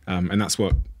 And that's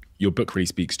what your book really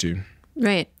speaks to.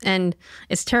 Right. And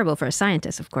it's terrible for a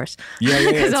scientist, of course.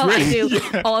 Yeah. Because all I do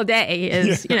all day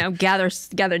is,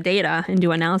 gather data and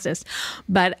do analysis.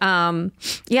 But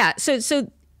so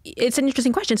it's an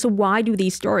interesting question. So why do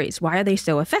these stories, why are they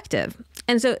so effective?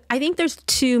 And so I think there's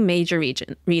two major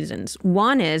reasons.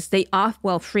 One is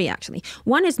three actually.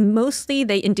 One is mostly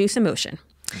they induce emotion.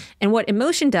 And what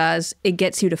emotion does, it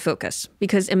gets you to focus,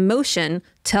 because emotion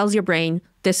tells your brain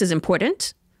this is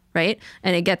important, right?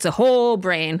 And it gets a whole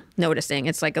brain noticing.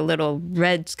 It's like a little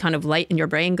red kind of light in your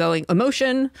brain going,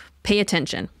 emotion, pay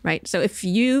attention, right? So if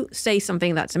you say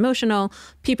something that's emotional,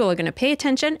 people are going to pay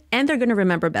attention and they're going to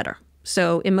remember better.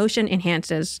 So emotion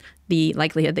enhances the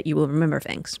likelihood that you will remember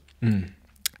things.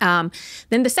 Then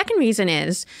the second reason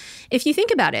is, if you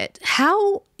think about it,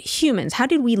 how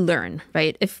did we learn,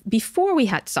 right? If before we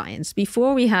had science,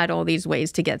 before we had all these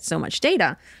ways to get so much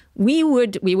data, we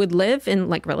would live in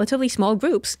like relatively small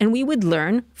groups and we would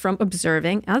learn from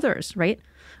observing others, right?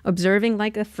 Observing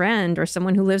like a friend or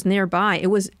someone who lives nearby.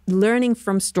 It was learning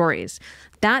from stories.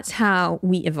 That's how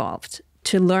we evolved,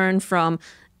 to learn from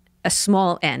a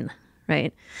small n.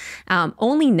 Right.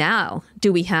 Only now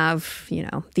do we have,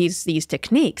 these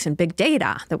techniques and big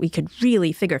data that we could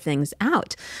really figure things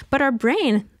out. But our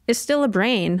brain is still a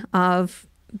brain of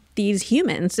these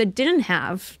humans that didn't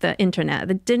have the internet,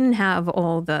 that didn't have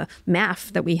all the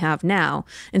math that we have now.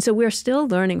 And so we're still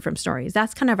learning from stories.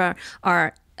 That's kind of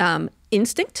our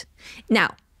instinct.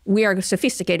 Now, we are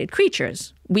sophisticated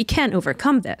creatures. We can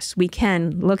overcome this. We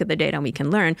can look at the data and we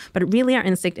can learn, but really our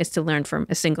instinct is to learn from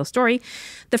a single story.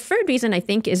 The third reason I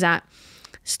think is that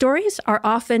stories are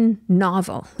often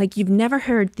novel. Like you've never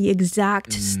heard the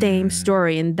exact same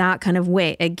story in that kind of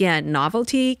way. Again,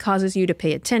 novelty causes you to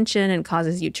pay attention and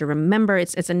causes you to remember.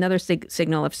 It's another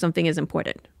signal if something is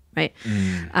important. Right.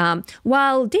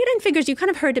 While data and figures, you kind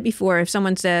of heard it before. If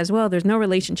someone says, well, there's no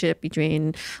relationship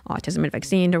between autism and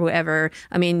vaccine or whatever,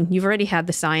 I mean, you've already had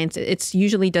the science. It's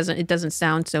usually doesn't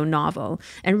sound so novel.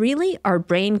 And really, our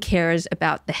brain cares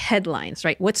about the headlines,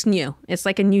 right? What's new? It's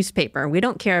like a newspaper. We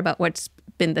don't care about what's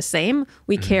been the same.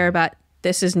 We care about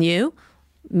this is new,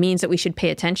 means that we should pay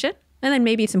attention. And then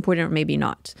maybe it's important or maybe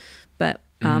not. But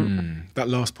that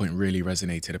last point really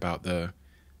resonated about the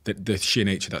sheer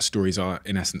nature that stories are,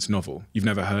 in essence, novel. You've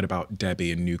never heard about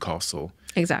Debbie in Newcastle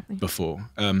before.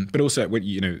 But also,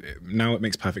 now it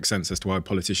makes perfect sense as to why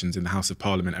politicians in the House of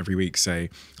Parliament every week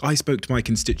say, I spoke to my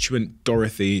constituent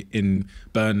Dorothy in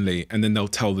Burnley, and then they'll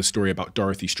tell the story about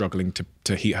Dorothy struggling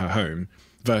to heat her home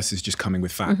versus just coming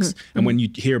with facts. And when you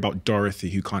hear about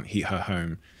Dorothy who can't heat her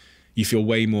home, you feel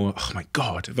way more, oh my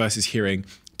God, versus hearing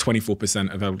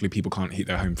 24% of elderly people can't heat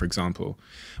their home, for example.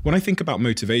 When I think about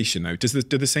motivation, though, do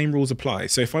the same rules apply?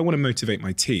 So if I want to motivate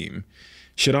my team,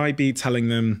 should I be telling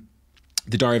them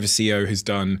the Diary of a CEO has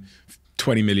done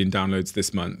 20 million downloads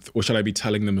this month? Or should I be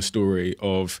telling them a story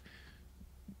of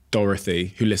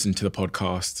Dorothy who listened to the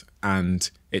podcast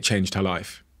and it changed her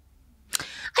life?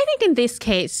 I think in this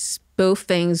case, both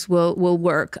things will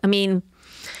work. I mean,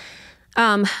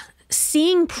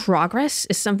 seeing progress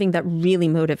is something that really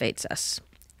motivates us.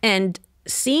 And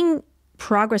seeing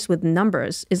progress with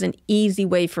numbers is an easy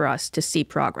way for us to see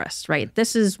progress, right?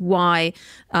 This is why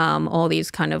all these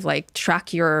kind of like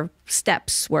track your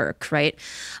steps work, right?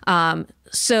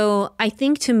 So I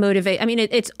think to motivate, I mean,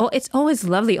 it's always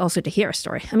lovely also to hear a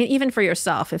story. I mean, even for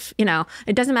yourself, if,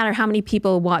 it doesn't matter how many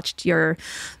people watched your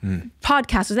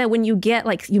podcast, that when you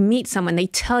get you meet someone, they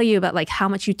tell you about how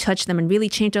much you touched them and really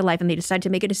changed their life, and they decide to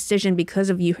make a decision because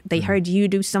of you, they heard you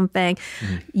do something,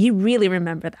 you really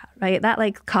remember that, right?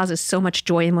 That causes so much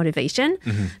joy and motivation.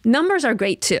 Numbers are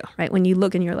great too, right? When you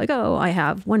look and you're like, oh, I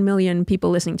have 1 million people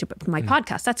listening to my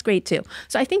podcast, that's great too.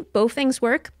 So I think both things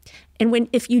work. And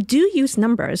if you do use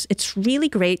numbers, it's really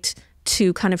great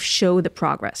to kind of show the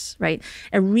progress, right?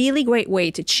 A really great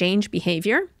way to change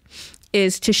behavior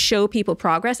is to show people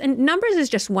progress. And numbers is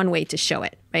just one way to show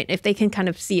it, right? If they can kind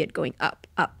of see it going up,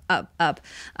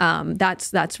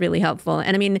 that's really helpful.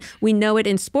 And I mean, we know it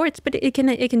in sports, but it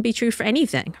can be true for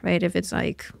anything, right? If it's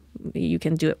you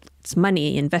can do it, it's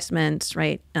money, investments,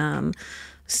 right?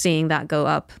 Seeing that go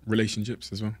up.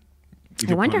 Relationships as well.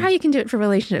 I wonder how you can do it for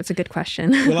relationships. A good question.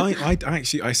 Well, I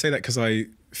say that because I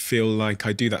feel like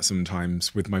I do that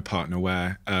sometimes with my partner,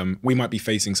 where we might be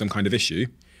facing some kind of issue,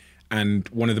 and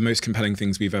one of the most compelling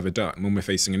things we've ever done when we're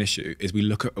facing an issue is we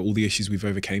look at all the issues we've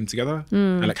overcame together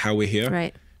and how we're here.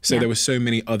 Right. So there were so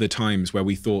many other times where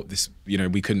we thought this,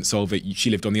 we couldn't solve it. She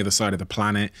lived on the other side of the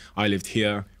planet. I lived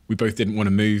here. We both didn't want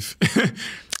to move.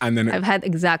 And then I've had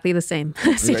exactly the same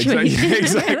situation.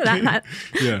 Exactly.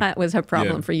 That was her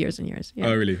problem for years and years. Yeah.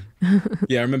 Oh, really?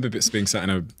 Yeah, I remember being sat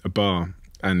in a bar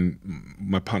and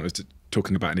my partner was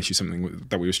talking about an issue, something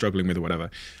that we were struggling with or whatever.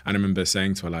 And I remember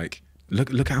saying to her,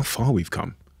 look how far we've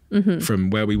come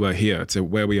from where we were here to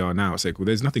where we are now. It's well,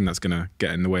 there's nothing that's going to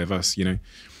get in the way of us, And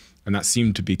that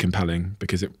seemed to be compelling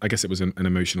because I guess it was an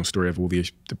emotional story of all the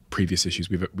previous issues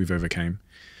we've overcame.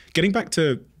 Getting back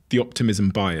to the optimism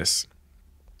bias.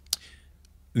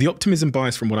 The optimism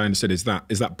bias, from what I understood, is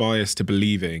that bias to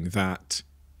believing that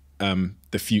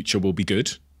the future will be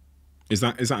good. Is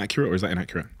that accurate or is that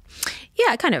inaccurate?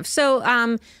 Yeah, kind of. So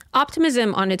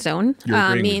optimism on its own You're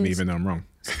agreeing means... with me even though I'm wrong.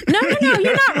 No,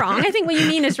 you're not wrong. I think what you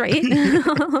mean is right. Thank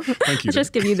you. I'll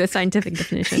just give you the scientific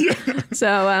definition.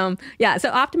 So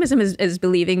optimism is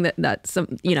believing that some,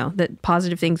 that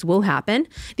positive things will happen.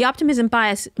 The optimism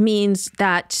bias means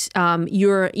that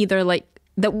you're either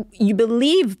that you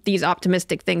believe these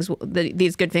optimistic things,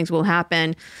 these good things will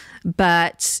happen,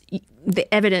 but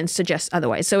the evidence suggests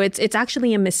otherwise. So it's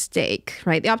actually a mistake,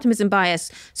 right? The optimism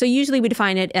bias. So usually we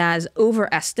define it as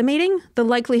overestimating the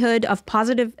likelihood of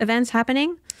positive events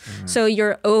happening. So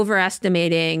you're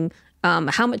overestimating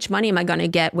how much money am I going to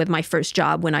get with my first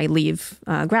job when I leave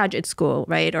graduate school,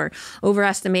 right? Or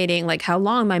overestimating how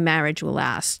long my marriage will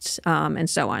last, and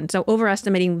so on. So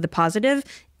overestimating the positive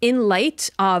in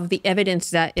light of the evidence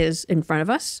that is in front of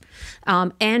us,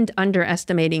 and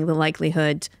underestimating the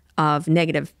likelihood of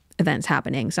negative events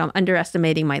happening. So I'm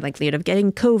underestimating my likelihood of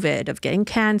getting COVID, of getting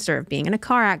cancer, of being in a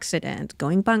car accident,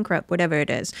 going bankrupt, whatever it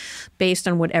is, based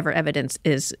on whatever evidence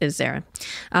is there.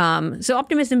 So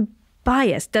optimism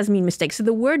bias does mean mistake. So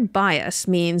the word bias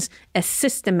means a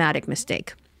systematic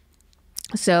mistake.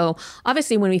 So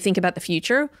obviously when we think about the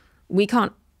future, we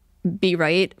can't be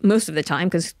right most of the time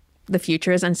because the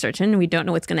future is uncertain and we don't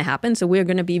know what's going to happen. So we're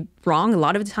going to be wrong a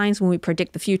lot of the times when we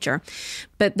predict the future.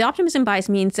 But the optimism bias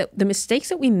means that the mistakes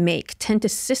that we make tend to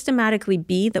systematically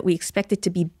be that we expect it to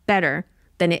be better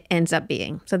than it ends up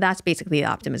being. So that's basically the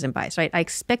optimism bias, right? I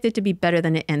expect it to be better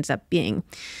than it ends up being,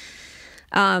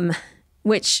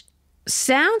 which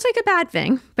sounds like a bad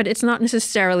thing, but it's not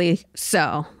necessarily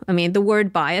so. I mean, the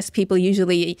word bias, people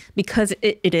usually, because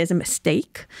it is a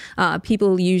mistake,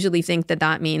 people usually think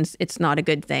that means it's not a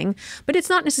good thing, but it's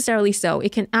not necessarily so.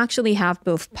 It can actually have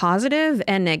both positive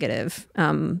and negative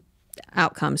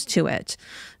outcomes to it.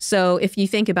 So if you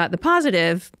think about the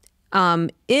positive,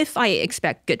 if I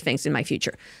expect good things in my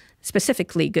future,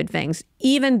 specifically good things,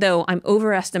 even though I'm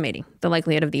overestimating the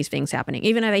likelihood of these things happening,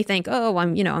 even if I think,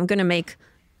 I'm going to make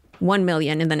 1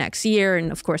 million in the next year.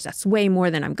 And of course, that's way more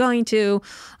than I'm going to.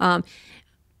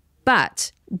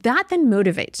 But that then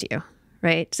motivates you,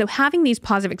 right? So having these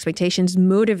positive expectations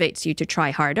motivates you to try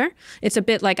harder. It's a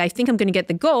bit like, I think I'm going to get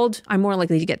the gold, I'm more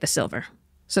likely to get the silver.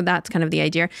 So that's kind of the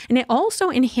idea. And it also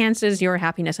enhances your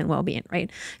happiness and well-being, right?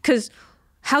 Because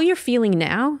how you're feeling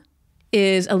now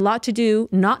is a lot to do,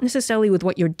 not necessarily with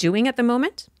what you're doing at the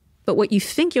moment, but what you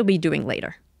think you'll be doing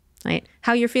later, right?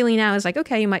 How you're feeling now is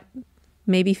okay, you might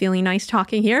maybe feeling nice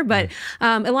talking here, but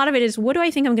a lot of it is, what do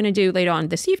I think I'm going to do later on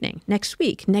this evening, next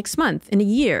week, next month, in a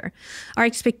year? Our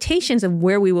expectations of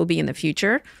where we will be in the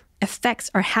future affects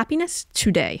our happiness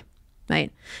today,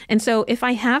 right? And so if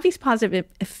I have these positive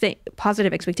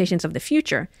expectations of the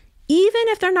future, even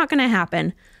if they're not going to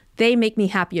happen, they make me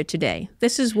happier today.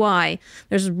 This is why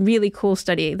there's a really cool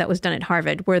study that was done at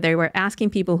Harvard where they were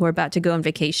asking people who are about to go on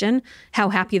vacation how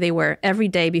happy they were every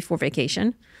day before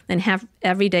vacation, then have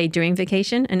every day during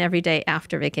vacation, and every day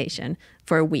after vacation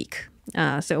for a week.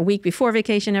 So a week before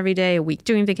vacation every day, a week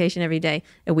during vacation every day,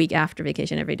 a week after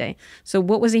vacation every day. So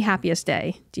what was the happiest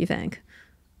day, do you think?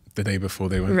 The day before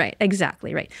they went. Right,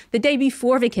 exactly, right. The day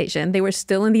before vacation, they were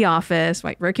still in the office,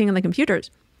 right, working on the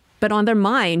computers. But on their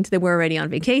mind, they were already on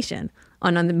vacation.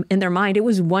 In their mind, it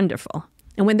was wonderful.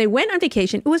 And when they went on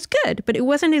vacation, it was good, but it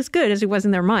wasn't as good as it was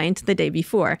in their mind the day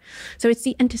before. So it's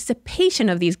the anticipation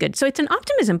of these goods. So it's an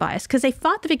optimism bias because they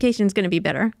thought the vacation is going to be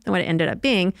better than what it ended up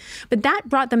being, but that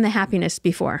brought them the happiness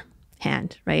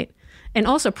beforehand, right? And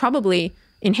also probably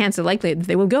enhanced the likelihood that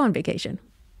they will go on vacation,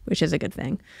 which is a good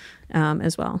thing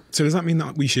as well. So does that mean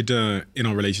that we should, in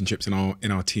our relationships, in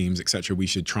our teams, etc., we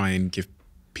should try and give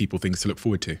people things to look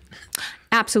forward to?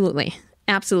 Absolutely.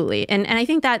 Absolutely. And I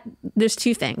think that there's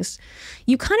two things.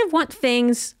 You kind of want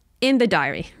things in the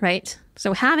diary, right?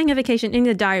 So having a vacation in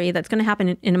the diary that's going to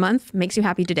happen in a month makes you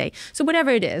happy today. So whatever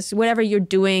it is, whatever you're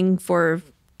doing for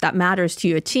that matters to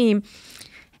your team,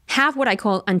 have what I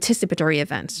call anticipatory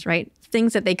events, right?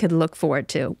 Things that they could look forward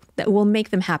to that will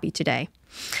make them happy today.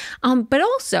 But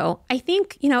also, I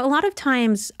think, a lot of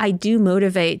times I do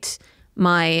motivate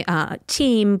my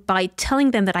team by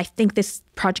telling them that I think this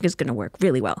project is going to work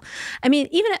really well. I mean,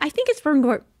 even I think it's going to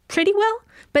work pretty well,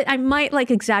 but I might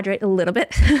exaggerate a little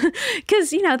bit because,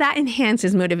 that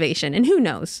enhances motivation. And who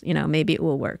knows, maybe it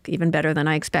will work even better than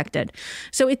I expected.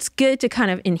 So it's good to kind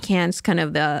of enhance kind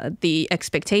of the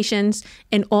expectations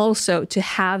and also to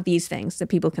have these things that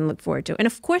people can look forward to. And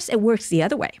of course, it works the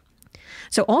other way.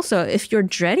 So also, if you're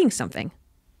dreading something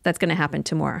that's going to happen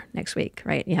tomorrow, next week,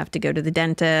 right? You have to go to the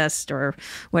dentist or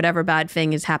whatever bad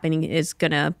thing is happening is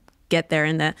going to get there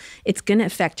and it's going to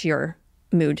affect your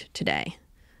mood today.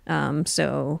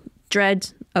 So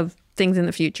dread of things in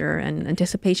the future and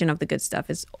anticipation of the good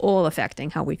stuff is all affecting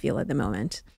how we feel at the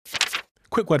moment.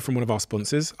 Quick word from one of our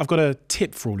sponsors. I've got a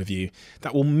tip for all of you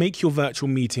that will make your virtual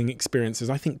meeting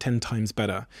experiences, I think, 10 times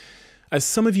better. As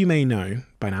some of you may know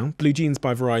by now, BlueJeans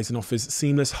by Verizon offers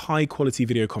seamless, high-quality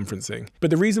video conferencing. But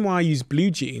the reason why I use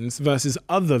BlueJeans versus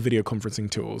other video conferencing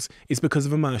tools is because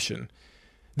of immersion.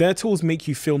 Their tools make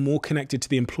you feel more connected to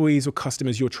the employees or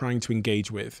customers you're trying to engage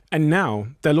with. And now,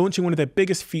 they're launching one of their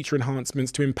biggest feature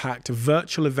enhancements to impact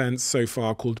virtual events so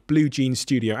far called BlueJeans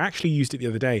Studio. I actually used it the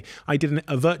other day. I did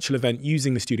a virtual event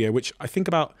using the studio, which I think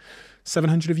about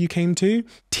 700 of you came to.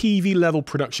 TV-level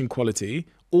production quality,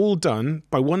 all done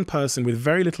by one person with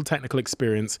very little technical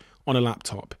experience on a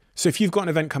laptop. So if you've got an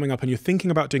event coming up and you're thinking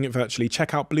about doing it virtually,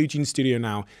 check out BlueJeans Studio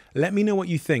now. Let me know what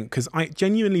you think, because I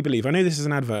genuinely believe, I know this is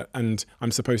an advert and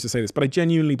I'm supposed to say this, but I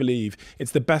genuinely believe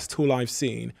it's the best tool I've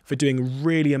seen for doing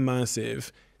really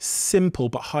immersive, simple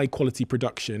but high quality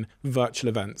production virtual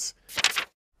events.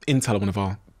 Intel are one of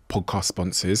our podcast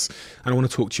sponsors, and I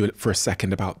want to talk to you for a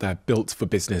second about their Built for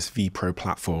Business vPro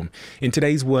platform. In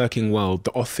today's working world,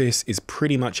 the office is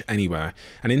pretty much anywhere,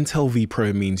 and Intel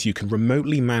vPro means you can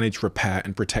remotely manage, repair,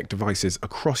 and protect devices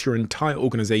across your entire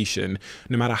organization,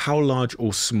 no matter how large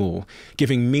or small,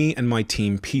 giving me and my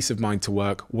team peace of mind to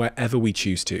work wherever we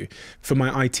choose to. For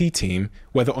my IT team,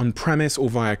 whether on-premise or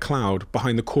via cloud,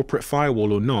 behind the corporate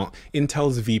firewall or not,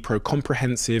 Intel's vPro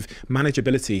comprehensive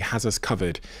manageability has us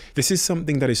covered. This is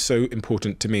something that is so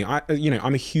important to me.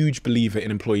 I'm a huge believer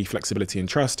in employee flexibility and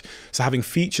trust, so having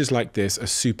features like this are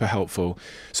super helpful.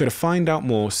 So to find out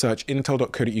more, search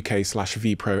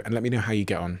intel.co.uk/vPro and let me know how you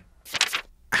get on.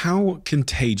 How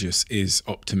contagious is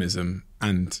optimism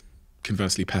and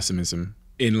conversely pessimism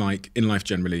in life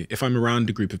generally? If I'm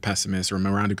around a group of pessimists or I'm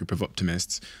around a group of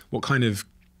optimists, what kind of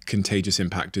contagious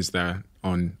impact is there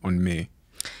on me?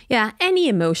 Yeah, any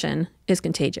emotion is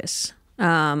contagious.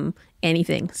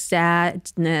 Anything,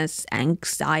 sadness,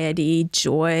 anxiety,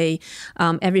 joy,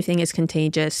 everything is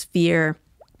contagious, fear.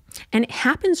 And it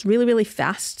happens really, really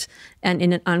fast and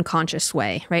in an unconscious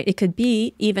way, right? It could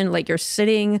be even like you're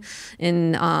sitting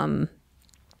in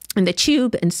the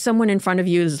tube and someone in front of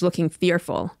you is looking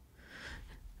fearful.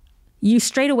 You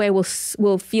straight away will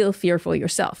feel fearful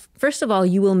yourself. First of all,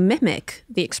 you will mimic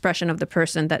the expression of the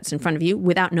person that's in front of you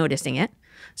without noticing it.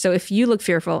 So if you look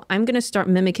fearful, I'm going to start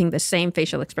mimicking the same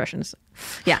facial expressions.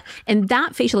 Yeah. And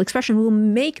that facial expression will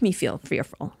make me feel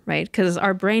fearful, right? Because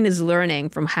our brain is learning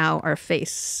from how our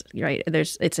face, right?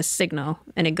 It's a signal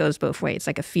and it goes both ways. It's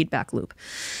like a feedback loop.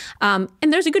 And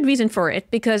there's a good reason for it,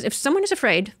 because if someone is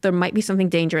afraid, there might be something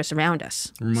dangerous around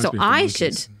us. So I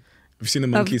should... Have you seen the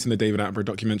monkeys in the David Attenborough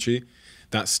documentary?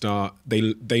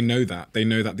 They know that. They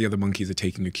know that the other monkeys are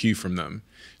taking a cue from them.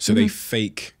 So they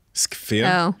fake fear.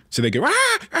 Oh. So they go,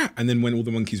 ah, ah, and then when all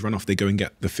the monkeys run off, they go and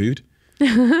get the food.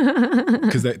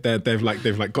 Because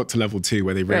they've got to level 2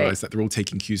 where they realize that they're all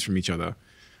taking cues from each other. And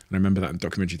I remember that in the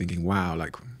documentary thinking, wow,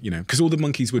 because all the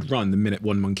monkeys would run the minute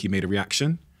one monkey made a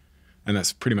reaction. And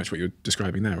that's pretty much what you're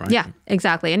describing there, right? Yeah,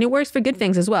 exactly. And it works for good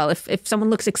things as well. If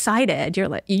someone looks excited,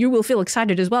 you will feel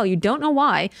excited as well. You don't know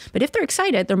why, but if they're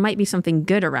excited, there might be something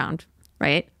good around,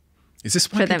 right? Is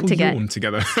this why people yawn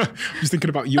together? I'm just thinking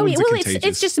about yawns are contagious.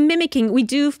 It's just mimicking. We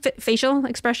do facial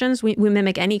expressions. We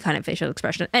mimic any kind of facial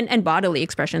expression and bodily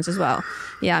expressions as well.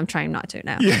 Yeah, I'm trying not to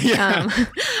now. Yeah.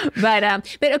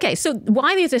 But okay, so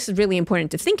why is this really important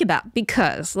to think about?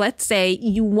 Because let's say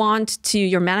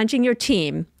you're managing your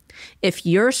team. If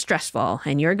you're stressful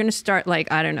and you're going to start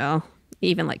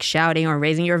even shouting or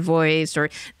raising your voice,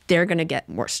 or they're going to get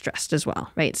more stressed as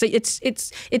well, right? So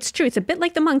it's true. It's a bit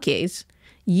like the monkeys.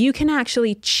 You can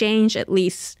actually change at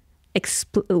least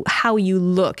how you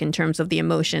look in terms of the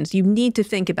emotions. You need to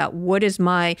think about what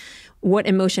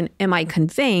emotion am I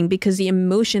conveying, because the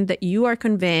emotion that you are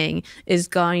conveying is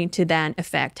going to then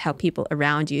affect how people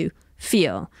around you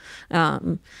feel.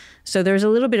 So there's a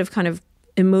little bit of kind of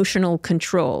emotional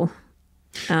control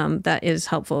that is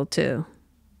helpful too.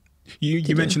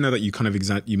 You mentioned there that you kind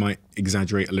of you might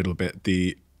exaggerate a little bit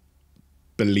the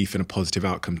belief in a positive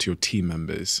outcome to your team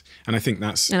members, and I think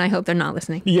that's. And I hope they're not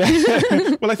listening. Yeah,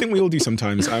 well, I think we all do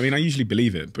sometimes. I mean, I usually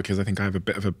believe it because I think I have a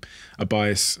bit of a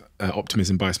bias,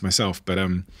 optimism bias myself. But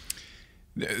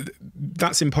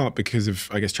that's in part because of,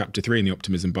 I guess, chapter 3 in the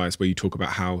Optimism Bias, where you talk about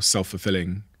how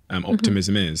self-fulfilling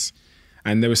optimism is,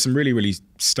 and there were some really, really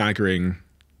staggering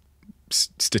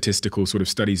statistical sort of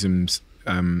studies and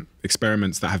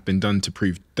experiments that have been done to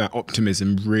prove that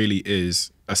optimism really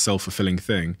is a self-fulfilling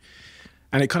thing.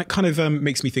 And it kind of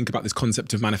makes me think about this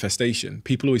concept of manifestation.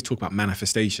 People always talk about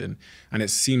manifestation, and it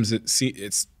seems that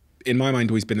it's in my mind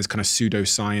always been this kind of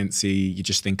pseudo-science-y, you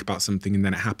just think about something and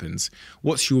then it happens.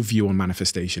 What's your view on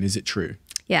manifestation? Is it true?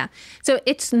 Yeah. So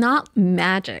it's not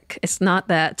magic. It's not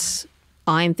that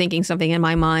I'm thinking something in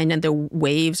my mind and the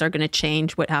waves are going to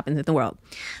change what happens in the world.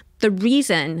 The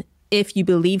reason, if you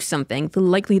believe something, the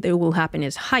likelihood that it will happen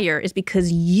is higher is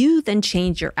because you then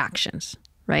change your actions,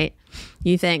 right?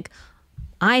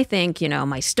 I think,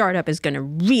 my startup is going to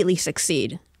really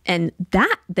succeed. And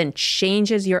that then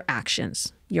changes your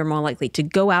actions. You're more likely to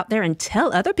go out there and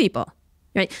tell other people,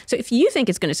 right? So if you think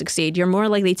it's going to succeed, you're more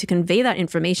likely to convey that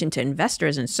information to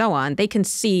investors and so on. They can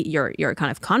see your kind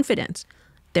of confidence.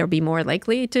 They'll be more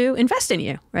likely to invest in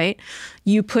you, right?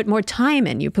 You put more time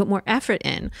in, you put more effort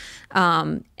in.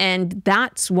 And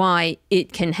that's why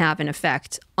it can have an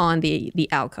effect on the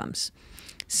outcomes.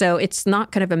 So it's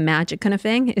not kind of a magic kind of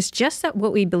thing. It's just that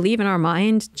what we believe in our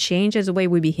mind changes the way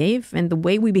we behave, and the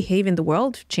way we behave in the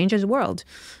world changes the world.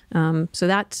 So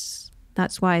that's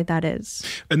why that is.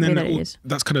 And then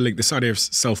that's kind of linked. This idea of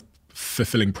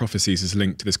self-fulfilling prophecies is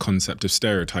linked to this concept of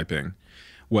stereotyping,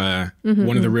 where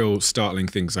one of the real startling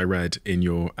things I read in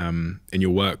your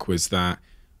work was that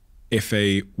if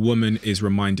a woman is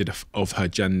reminded of her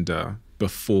gender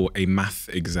before a math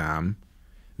exam,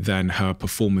 then her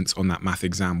performance on that math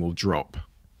exam will drop.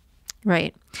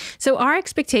 Right. So our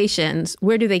expectations,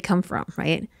 where do they come from,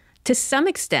 right? To some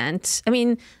extent, I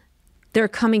mean, they're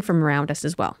coming from around us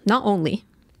as well. Not only.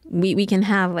 We can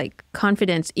have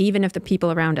confidence even if the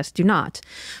people around us do not.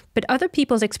 But other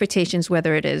people's expectations,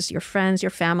 whether it is your friends,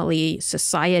 your family,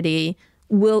 society,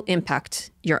 will impact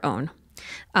your own.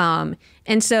 And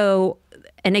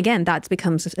again, that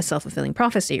becomes a self-fulfilling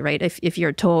prophecy, right? If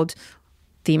you're told,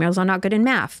 females are not good in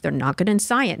math, they're not good in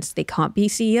science, they can't be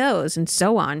CEOs, and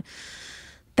so on.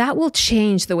 That will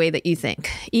change the way that you think.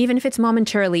 Even if it's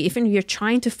momentarily, even if you're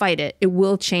trying to fight it, it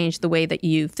will change the way that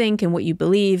you think and what you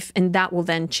believe, and that will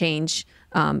then change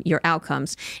your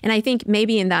outcomes. And I think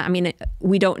maybe in that,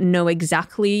 we don't know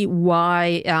exactly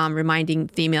why reminding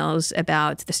females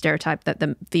about the stereotype that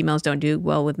the females don't do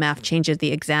well with math changes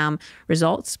the exam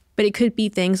results. But it could be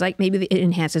things like maybe it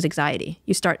enhances anxiety.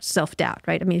 You start self-doubt,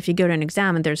 right? If you go to an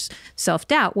exam and there's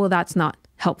self-doubt, well, that's not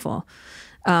helpful.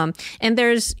 And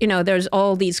there's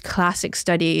all these classic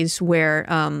studies where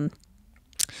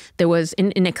there was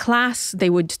in a class, they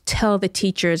would tell the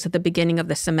teachers at the beginning of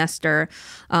the semester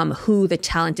who the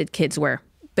talented kids were,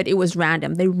 but it was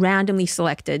random. They randomly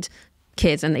selected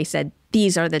kids and they said,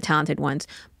 these are the talented ones.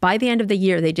 By the end of the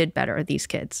year, they did better, these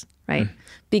kids, right?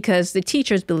 Because the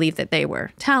teachers believed that they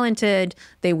were talented.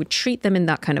 They would treat them in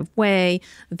that kind of way.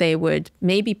 They would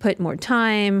maybe put more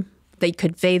time. They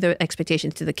convey their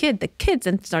expectations to the kid. The kids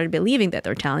then started believing that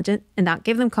they're talented, and that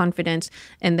gave them confidence,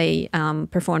 and they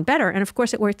performed better. And of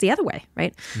course, it works the other way,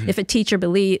 right? If a teacher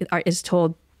is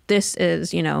told this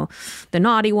is, you know, the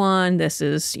naughty one, this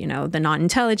is, you know, the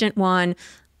non-intelligent one,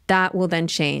 that will then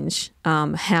change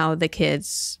how the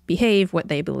kids behave, what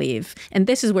they believe. And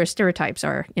this is where stereotypes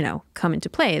are, you know, come into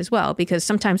play as well, because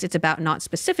sometimes it's about not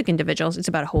specific individuals, it's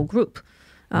about a whole group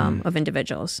of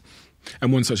individuals.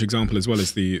 And one such example as well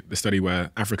is the study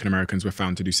where African Americans were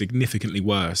found to do significantly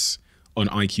worse on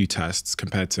IQ tests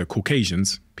compared to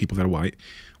Caucasians, people that are white,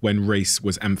 when race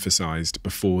was emphasized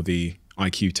before the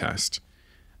IQ test.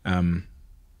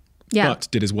 But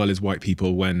did as well as white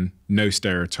people when no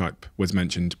stereotype was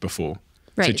mentioned before.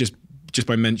 Right. So just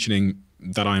by mentioning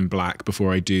that I'm black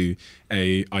before I do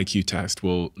a IQ test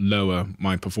will lower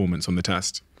my performance on the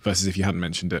test versus if you hadn't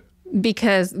mentioned it.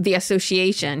 Because the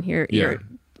association, you're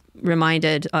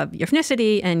reminded of your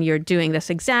ethnicity and you're doing this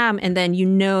exam, and then you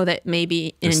know that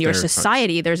maybe in your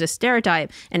society there's a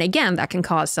stereotype, and again that can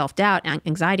cause self-doubt,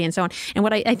 anxiety, and so on. And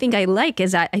what I think I like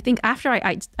is that I think after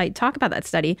I talk about that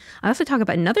study, I also talk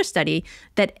about another study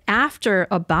that after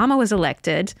Obama was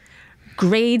elected,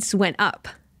 grades went up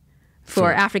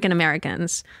for African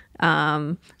Americans,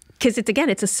 because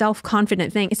it's a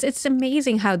self-confident thing. It's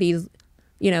amazing how these,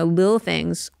 you know, little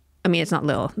things. I mean, it's not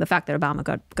little. The fact that Obama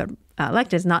got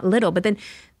elected is not little, but then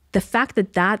the fact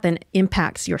that that then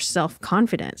impacts your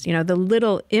self-confidence, you know, the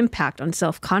little impact on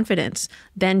self-confidence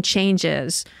then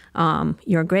changes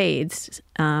your grades.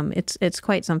 It's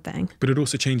quite something. But it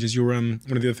also changes your, one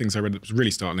of the other things I read that was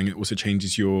really startling, it also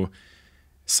changes your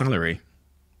salary.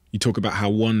 You talk about how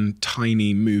one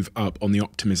tiny move up on the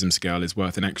optimism scale is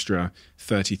worth an extra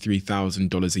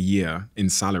 $33,000 a year in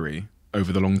salary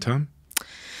over the long term.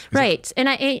 Right. And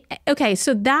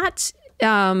so that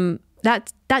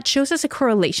shows us a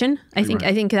correlation. I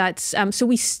think that's so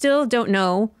we still don't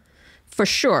know for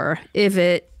sure if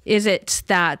it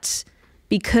that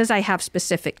because I have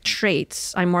specific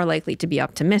traits, I'm more likely to be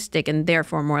optimistic and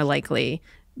therefore more likely,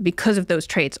 because of those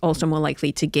traits, also more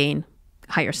likely to gain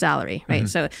higher salary, right?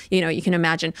 So, you know, you can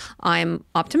imagine I'm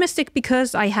optimistic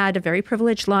because I had a very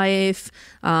privileged life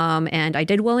and I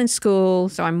did well in school,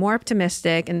 so I'm more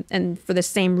optimistic, and for the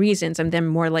same reasons, I'm then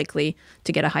more likely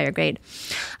to get a higher grade.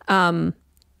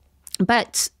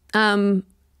 But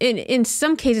in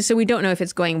some cases, so we don't know if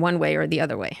it's going one way or the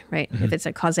other way, right? If it's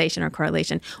a causation or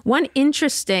correlation. One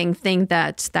interesting thing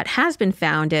that has been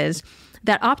found is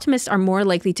that optimists are more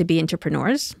likely to be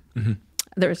entrepreneurs.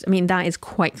 That is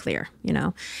quite clear, you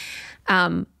know.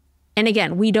 And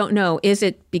again, we don't know, is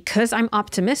it because I'm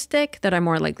optimistic that I'm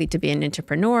more likely to be an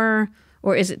entrepreneur,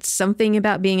 or is it something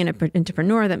about being an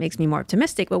entrepreneur that makes me more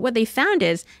optimistic? But what they found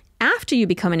is after you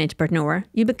become an entrepreneur,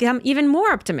 you become even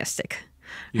more optimistic.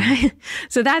 Right?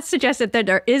 So that suggests that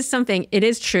there is something, it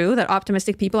is true that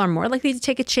optimistic people are more likely to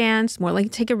take a chance, more likely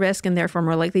to take a risk, and therefore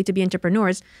more likely to be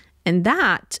entrepreneurs. And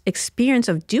that experience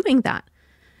of doing that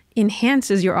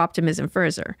enhances your optimism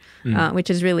further, which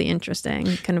is really interesting.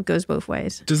 It kind of goes both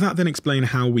ways. Does that then explain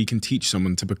how we can teach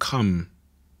someone to become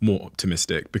more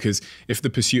optimistic? Because if the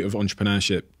pursuit of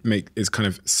entrepreneurship is kind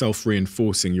of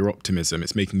self-reinforcing your optimism,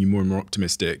 it's making you more and more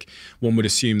optimistic, one would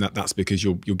assume that that's because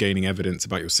you're gaining evidence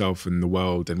about yourself and the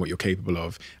world and what you're capable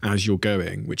of as you're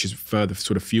going, which is further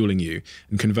sort of fueling you.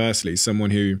 And conversely,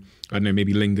 someone who, I don't know,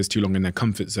 maybe lingers too long in their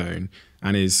comfort zone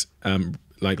and is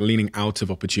like leaning out of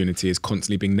opportunity, is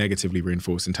constantly being negatively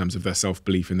reinforced in terms of their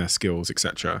self-belief in their skills,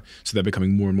 etc. So they're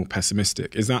becoming more and more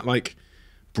pessimistic. Is that like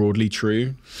broadly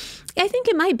true? I think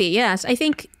it might be, yes. I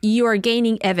think you are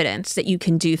gaining evidence that you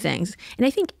can do things. And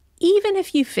I think even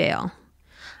if you fail,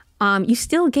 you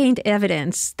still gained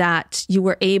evidence that you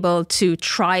were able to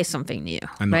try something new.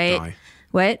 And not right? die.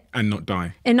 What? And not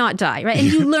die. And not die, right? And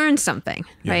you learned something,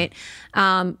 right?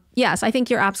 Yes, I think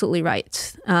you're absolutely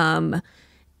right.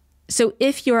 So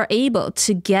if you're able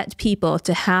to get people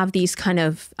to have these kind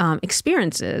of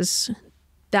experiences,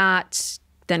 that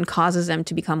then causes them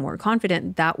to become more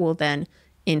confident, that will then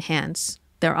enhance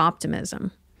their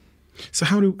optimism. So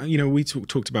how do, you know, we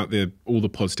talked about all the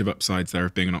positive upsides there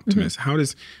of being an optimist. How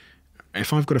does,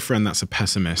 if I've got a friend that's a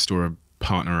pessimist or a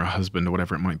partner or a husband or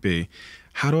whatever it might be,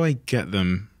 how do I get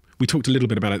them, we talked a little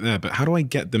bit about it there, but how do I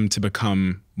get them to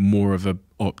become more of an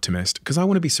optimist? Because I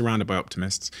want to be surrounded by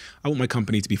optimists. I want my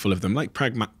company to be full of them, like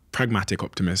pragmatic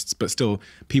optimists, but still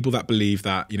people that believe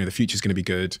that, you know, the future's going to be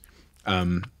good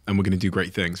and we're going to do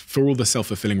great things for all the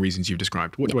self-fulfilling reasons you've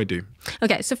described. What do I do?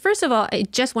 Okay, so first of all, I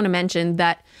just want to mention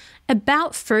that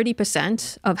about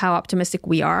 30% of how optimistic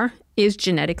we are is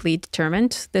genetically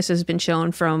determined. This has been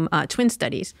shown from twin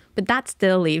studies, but that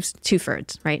still leaves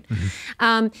 2/3, right?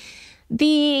 I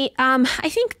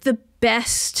think the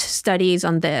best studies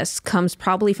on this comes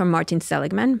probably from Martin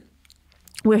Seligman,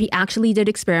 where he actually did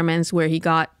experiments where he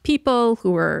got people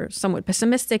who were somewhat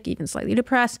pessimistic, even slightly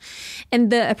depressed.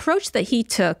 And the approach that he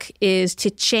took is to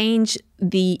change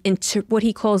what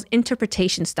he calls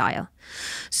interpretation style.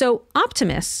 So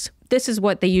optimists, this is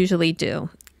what they usually do.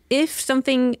 If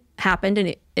something happened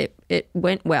and it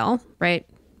went well, right?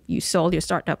 You sold your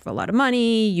startup for a lot of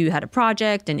money, you had a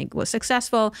project and it was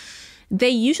successful. They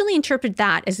usually interpret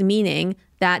that as meaning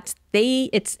that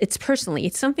it's personally,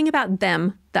 it's something about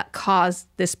them that caused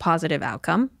this positive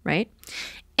outcome, right?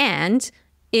 And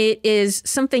it is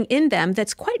something in them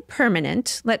that's quite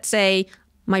permanent. Let's say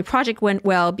my project went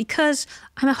well because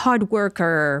I'm a hard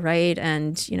worker, right?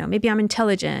 And, maybe I'm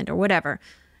intelligent or whatever.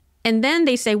 And then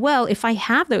they say, well, if I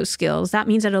have those skills, that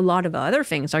means that a lot of other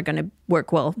things are going to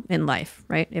work well in life,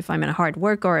 right? If I'm a hard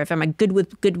worker, or if I'm good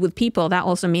with people, that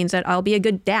also means that I'll be a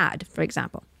good dad, for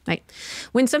example, right?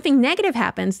 When something negative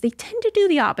happens, they tend to do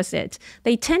the opposite.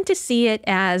 They tend to see it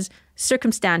as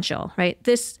circumstantial, right?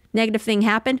 This negative thing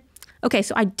happened. Okay,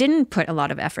 so I didn't put a lot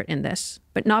of effort in this,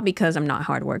 but not because I'm not a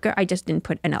hard worker. I just didn't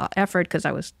put enough effort because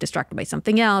I was distracted by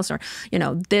something else, or,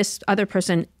 this other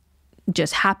person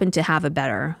just happened to have a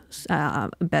better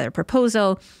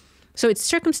proposal. So it's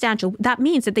circumstantial. That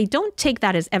means that they don't take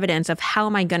that as evidence of how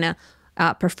am I going to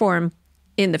perform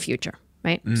in the future,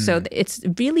 right? So it's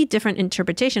really different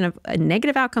interpretation of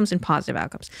negative outcomes and positive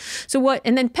outcomes.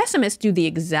 And then pessimists do the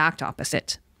exact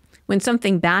opposite. When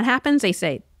something bad happens, they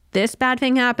say, this bad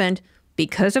thing happened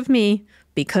because of me,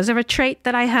 because of a trait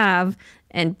that I have.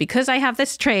 And because I have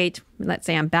this trait, let's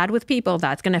say I'm bad with people,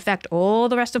 that's going to affect all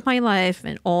the rest of my life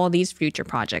and all these future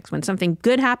projects. When something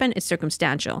good happened, it's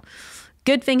circumstantial.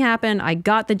 Good thing happened, I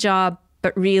got the job,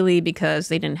 but really because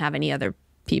they didn't have any other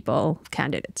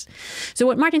candidates. So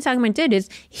what Martin Seligman did is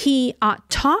he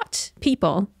taught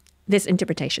people this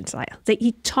interpretation style.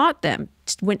 He taught them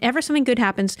whenever something good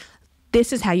happens,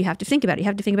 this is how you have to think about it. You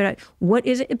have to think about it. What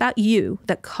is it about you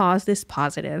that caused this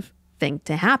positive thing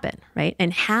to happen, right?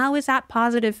 And how is that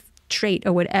positive trait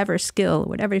or whatever skill,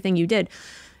 whatever thing you did,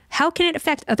 how can it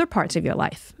affect other parts of your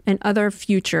life and other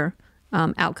future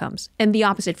outcomes? And the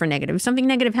opposite for negative. If something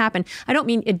negative happened, I don't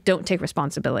mean don't take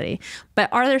responsibility, but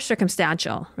are there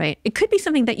circumstantial, right? It could be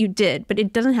something that you did, but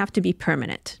it doesn't have to be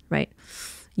permanent, right?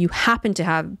 You happen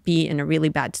to be in a really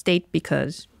bad state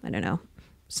because, I don't know,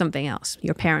 something else.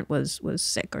 Your parent was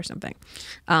sick or something.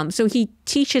 So he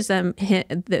teaches them,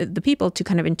 the people, to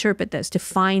kind of interpret this, to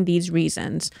find these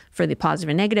reasons for the positive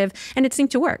and negative, and it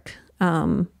seemed to work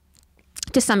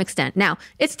to some extent. Now,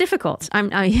 it's difficult.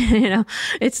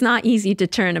 It's not easy to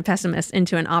turn a pessimist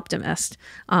into an optimist,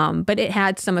 but it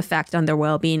had some effect on their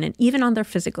well-being and even on their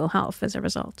physical health as a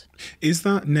result. Is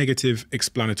that negative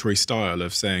explanatory style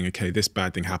of saying, okay, this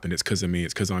bad thing happened, it's because of me,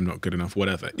 it's because I'm not good enough,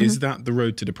 whatever, is that the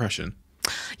road to depression?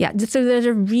 Yeah, so there's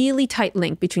a really tight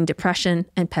link between depression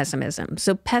and pessimism.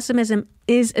 So pessimism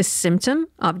is a symptom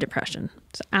of depression.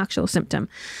 It's an actual symptom.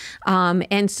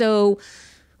 And so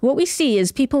what we see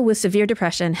is people with severe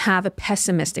depression have a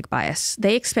pessimistic bias.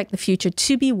 They expect the future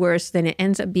to be worse than it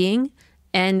ends up being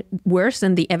and worse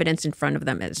than the evidence in front of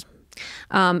them is.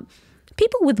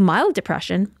 People with mild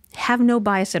depression have no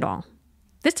bias at all.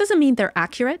 This doesn't mean they're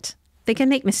accurate. They can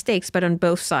make mistakes, but on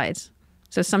both sides.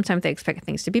 So sometimes they expect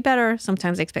things to be better.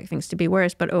 Sometimes they expect things to be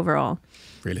worse. But overall,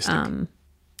 realistic.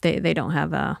 They don't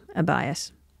have a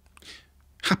bias.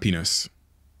 Happiness.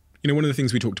 One of the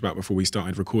things we talked about before we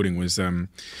started recording was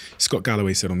Scott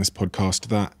Galloway said on this podcast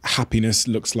that happiness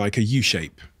looks like a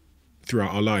U-shape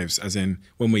throughout our lives. As in,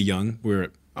 when we're young, we're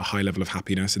at a high level of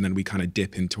happiness, and then we kind of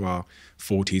dip into our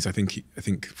 40s. I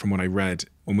think from what I read,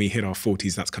 when we hit our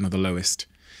 40s, that's kind of the lowest.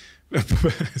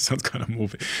 Sounds kind of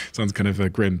morbid, sounds kind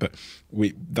of grim, but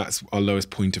that's our lowest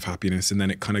point of happiness, and then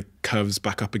it kind of curves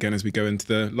back up again as we go into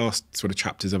the last sort of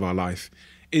chapters of our life.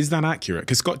 Is that accurate?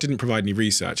 Because Scott didn't provide any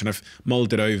research, and I've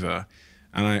mulled it over,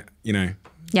 and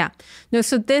Yeah. No,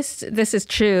 so this is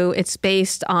true. It's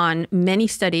based on many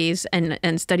studies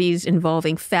and studies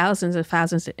involving thousands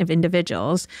of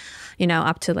individuals,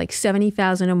 up to like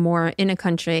 70,000 or more in a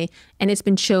country, and it's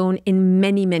been shown in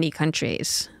many, many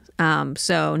countries.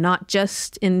 So not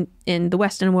just in the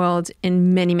Western world,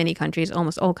 in many, many countries,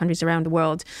 almost all countries around the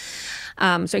world.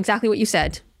 So exactly what you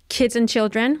said. Kids and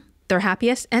children, they're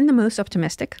happiest and the most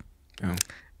optimistic. Oh.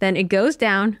 Then it goes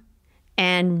down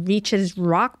and reaches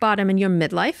rock bottom in your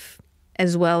midlife,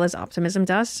 as well as optimism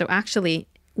does. So actually,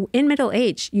 in middle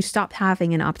age, you stop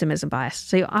having an optimism bias.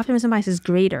 So your optimism bias is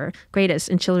greatest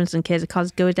in children and kids. It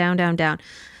goes down, down, down.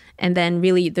 And then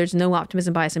really, there's no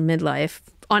optimism bias in midlife,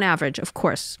 on average, of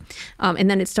course. And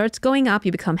then it starts going up.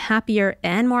 You become happier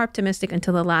and more optimistic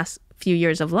until the last few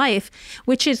years of life,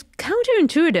 which is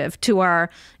counterintuitive to our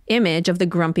image of the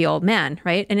grumpy old man,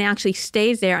 right? And it actually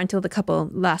stays there until the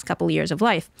last couple of years of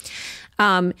life.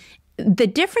 The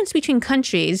difference between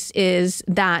countries is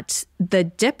that the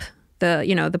dip,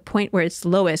 the point where it's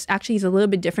lowest, actually is a little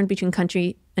bit different between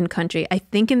country and country. I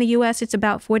think in the US it's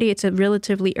about 40. It's a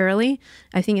relatively early.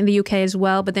 I think in the UK as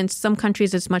well. But then some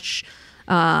countries it's much.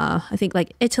 I think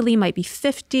like Italy might be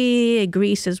 50,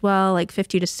 Greece as well, like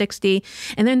 50 to 60.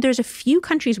 And then there's a few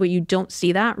countries where you don't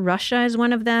see that. Russia is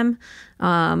one of them,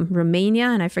 Romania,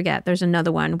 and I forget, there's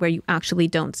another one where you actually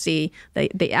don't see,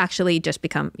 they actually just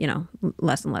become,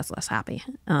 less and less happy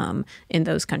in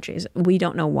those countries. We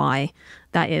don't know why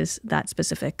that is that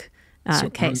specific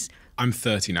case. I'm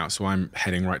 30 now, so I'm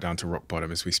heading right down to rock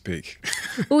bottom as we speak.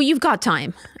 Oh, you've got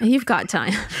time. You've got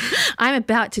time. I'm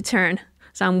about to turn.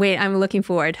 So I'm looking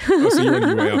forward. Oh, so you're on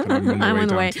your way up and I'm on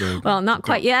the way down. Well, not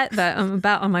quite yet, but I'm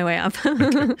about on my way up.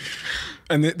 Okay.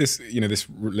 And this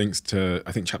links to,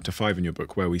 I think, chapter 5 in your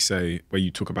book, where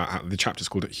you talk about how the chapter's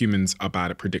called "Humans are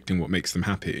bad at predicting what makes them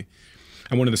happy."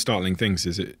 And one of the startling things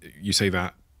is you say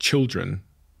that children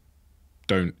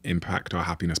don't impact our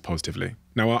happiness positively.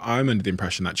 Now, I'm under the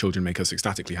impression that children make us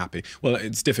ecstatically happy. Well,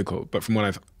 it's difficult, but from what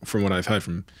I've heard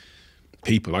from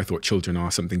people, I thought children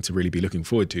are something to really be looking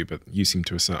forward to, but you seem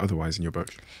to assert otherwise in your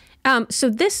book.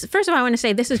 So this, first of all, I want to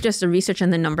say this is just the research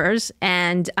and the numbers,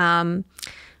 and I'm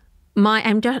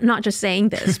not just saying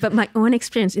this, but my own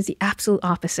experience is the absolute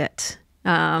opposite.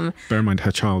 Bear in mind,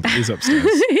 her child is upstairs,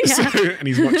 and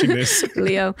he's watching this.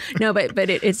 Leo, no, but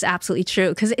it's absolutely true,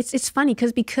 because it's funny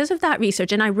because of that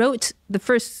research, and I wrote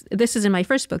this is in my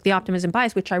first book, The Optimism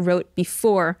Bias, which I wrote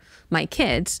before my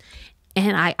kids.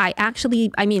 And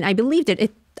I believed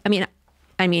it.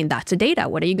 I mean, that's a data.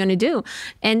 What are you going to do?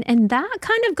 And that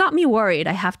kind of got me worried,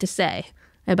 I have to say,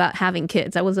 about having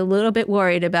kids. I was a little bit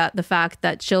worried about the fact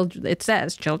that children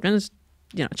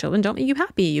don't make you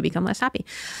happy. You become less happy.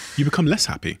 You become less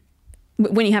happy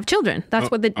when you have children. That's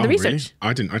what the research. Really?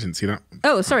 I didn't see that.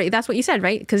 Oh, sorry. That's what you said,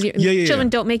 right? Because children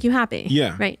don't make you happy.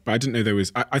 Yeah. Right. But I didn't know there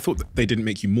was. I thought that they didn't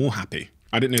make you more happy.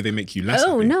 I didn't know they make you less happy.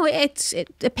 Oh, no, it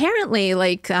apparently,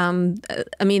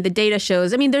 the data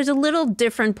shows, there's a little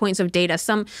different points of data.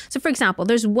 So for example,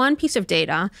 there's one piece of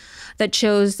data that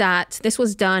shows that this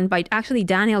was done by actually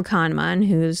Daniel Kahneman,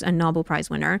 who's a Nobel Prize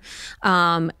winner,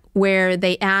 where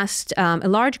they asked a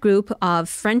large group of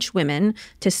French women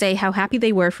to say how happy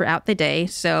they were throughout the day.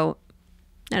 So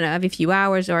I don't know, every few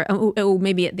hours or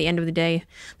maybe at the end of the day,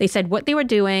 they said what they were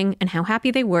doing and how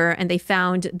happy they were. And they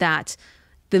found that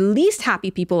the least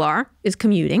happy people is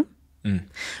commuting. Mm.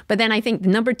 But then I think the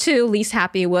number 2 least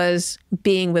happy was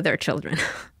being with their children.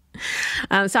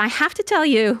 So I have to tell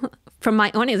you from my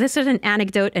own, this is an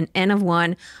anecdote, an N of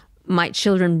 1. My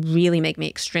children really make me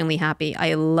extremely happy.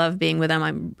 I love being with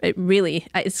them.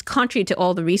 It's contrary to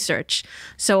all the research.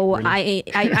 So really?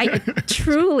 I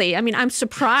truly, I'm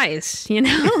surprised,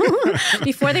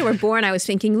 Before they were born, I was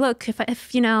thinking, look,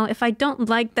 if I don't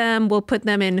like them, we'll put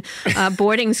them in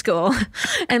boarding school.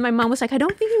 And my mom was like, I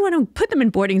don't think you want to put them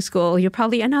in boarding school.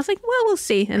 And I was like, well, we'll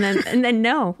see. And then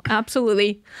no,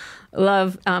 absolutely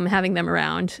love having them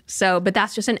around. So, but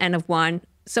that's just an N of 1.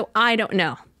 So I don't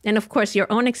know. And of course, your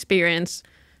own experience,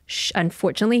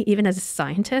 unfortunately, even as a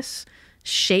scientist,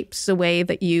 shapes the way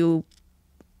that you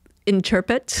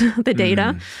interpret the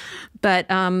data. But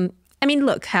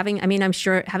look, I'm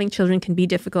sure having children can be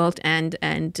difficult, and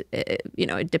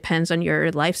it depends on your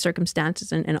life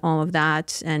circumstances and all of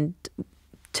that, and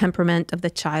temperament of the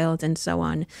child and so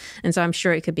on. And so I'm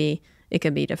sure it could be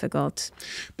difficult.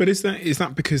 But is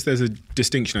that because there's a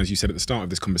distinction, as you said at the start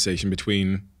of this conversation,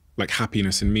 between like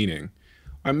happiness and meaning?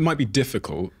 It might be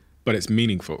difficult, but it's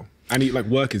meaningful. And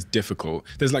work is difficult.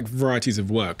 There's varieties of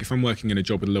work. If I'm working in a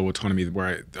job with low autonomy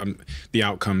where the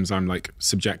outcomes I'm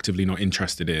subjectively not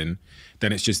interested in,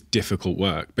 then it's just difficult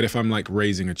work. But if I'm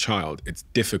raising a child, it's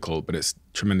difficult, but it's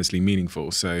tremendously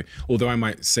meaningful. So although I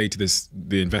might say to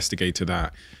the investigator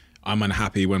that I'm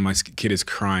unhappy when my kid is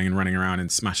crying and running around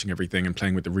and smashing everything and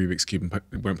playing with the Rubik's Cube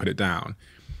and won't put it down,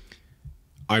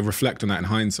 I reflect on that in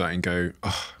hindsight and go,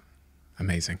 oh,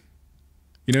 amazing.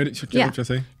 You know what I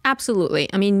say? Absolutely.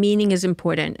 Meaning is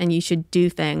important, and you should do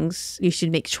things. You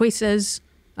should make choices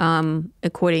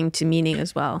according to meaning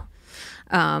as well.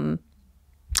 And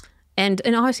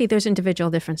obviously, there's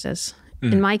individual differences.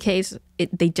 In my case,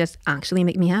 they just actually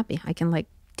make me happy. I can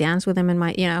dance with them in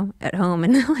my, at home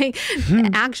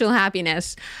and actual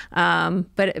happiness. But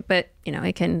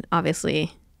it can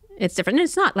obviously, it's different. And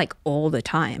it's not all the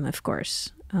time, of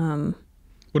course.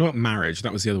 What about marriage?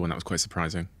 That was the other one that was quite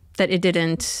surprising. that it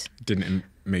didn't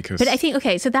make us. But I think,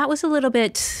 okay, so that was a little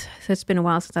bit, so it's been a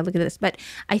while since I looked at this, but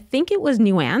I think it was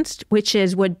nuanced, which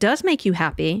is what does make you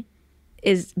happy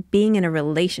is being in a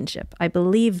relationship. I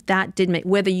believe that did make,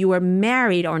 whether you were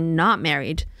married or not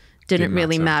married, didn't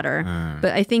really matter.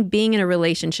 But I think being in a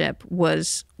relationship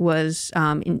was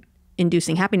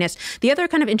inducing happiness. The other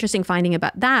kind of interesting finding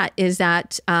about that is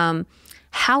that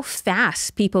how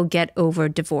fast people get over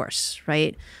divorce,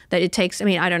 right? That it takes, I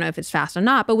mean, I don't know if it's fast or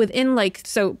not, but within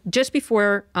so just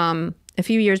before, a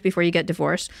few years before you get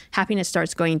divorced, happiness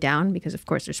starts going down because, of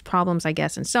course, there's problems, I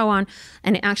guess, and so on.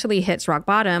 And it actually hits rock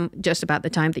bottom just about the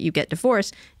time that you get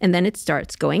divorced. And then it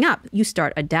starts going up. You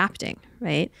start adapting,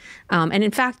 right? And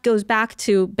in fact, goes back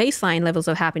to baseline levels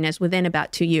of happiness within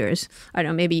about 2 years. I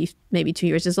don't know, maybe 2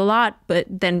 years is a lot, but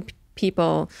then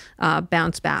people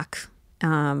bounce back.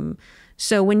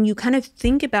 So when you kind of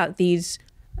think about these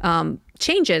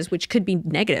changes, which could be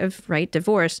negative, right?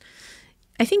 Divorce,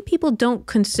 I think people don't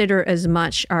consider as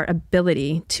much our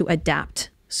ability to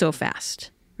adapt so fast,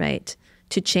 right?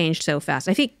 To change so fast.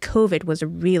 I think COVID was a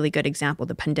really good example,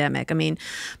 the pandemic. I mean,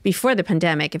 before the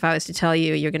pandemic, if I was to tell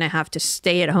you, you're going to have to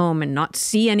stay at home and not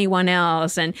see anyone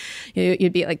else, and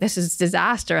you'd be like, this is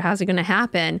disaster. How's it going to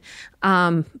happen?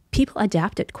 People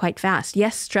adapted quite fast.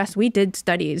 Yes, stress. We did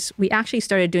studies. We actually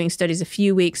started doing studies a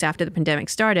few weeks after the pandemic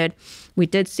started. We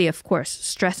did see, of course,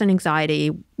 stress and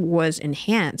anxiety was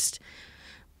enhanced.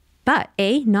 But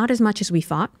A, not as much as we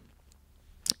thought.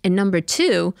 And number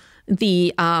two,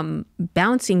 the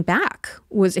bouncing back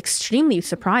was extremely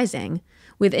surprising.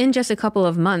 Within just a couple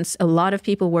of months, a lot of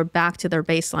people were back to their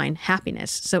baseline happiness.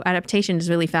 So adaptation is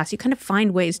really fast. You kind of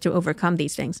find ways to overcome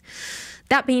these things.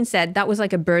 That being said, that was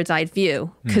like a bird's eye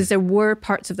view because there were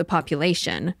parts of the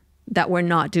population that were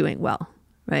not doing well.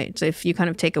 Right. So if you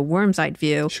kind of take a worm's eye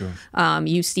view, Sure.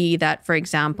 You see that, for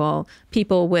example,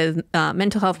 people with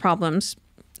mental health problems,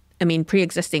 I mean,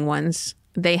 pre-existing ones,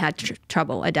 they had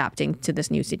trouble adapting to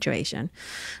this new situation.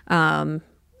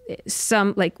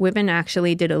 Some, like women,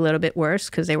 actually did a little bit worse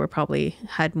because they were probably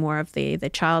had more of the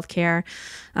childcare.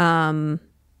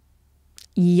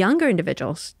 Younger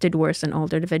individuals did worse than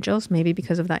older individuals, maybe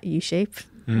because of that U-shape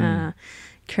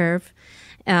curve.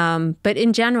 But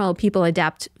in general, people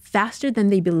adapt faster than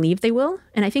they believe they will.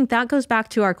 And I think that goes back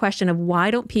to our question of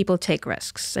why don't people take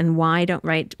risks and why don't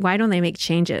they make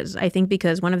changes? I think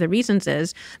because one of the reasons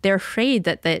is they're afraid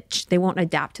that they won't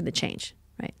adapt to the change,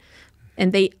 right?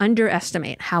 And they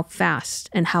underestimate how fast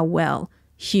and how well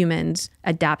humans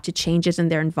adapt to changes in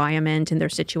their environment and their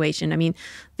situation. I mean,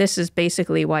 this is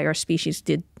basically why our species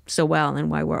did so well and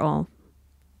why we're all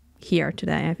here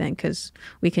today, I think, because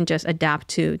we can just adapt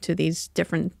to these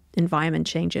different environment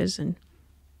changes. And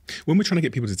when we're trying to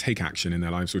get people to take action in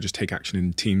their lives or just take action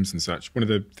in teams and such, one of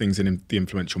the things in the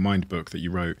Influential Mind book that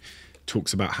you wrote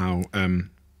talks about how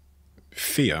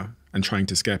fear and trying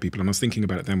to scare people. And I was thinking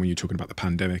about it then when you were talking about the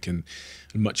pandemic and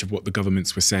much of what the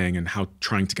governments were saying and how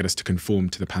trying to get us to conform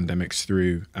to the pandemics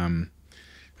through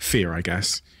fear, I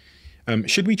guess.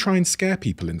 Should we try and scare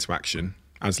people into action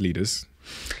as leaders?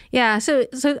 Yeah, so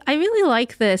I really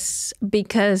like this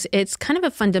because it's kind of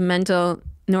a fundamental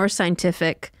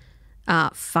neuroscientific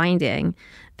finding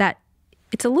that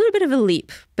it's a little bit of a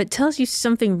leap, but tells you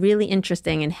something really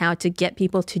interesting in how to get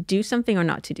people to do something or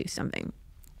not to do something.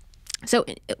 So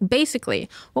basically,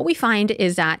 what we find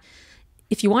is that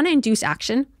if you want to induce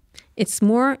action, it's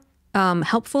more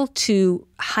helpful to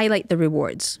highlight the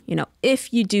rewards. You know,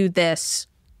 if you do this,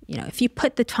 you know, if you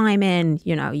put the time in,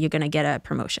 you know, you're going to get a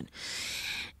promotion.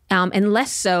 And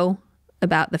less so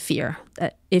about the fear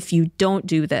that if you don't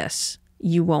do this,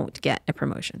 you won't get a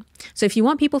promotion. So if you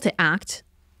want people to act,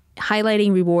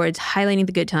 highlighting rewards, highlighting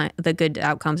the good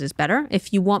outcomes is better.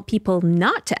 If you want people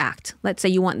not to act, let's say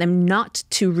you want them not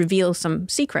to reveal some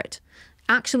secret,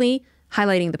 actually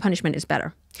highlighting the punishment is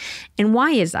better. And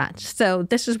why is that? So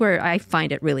this is where I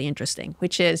find it really interesting,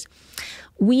 which is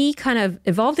we kind of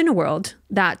evolved in a world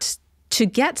that to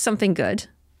get something good,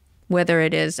 whether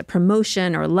it is a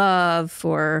promotion or love,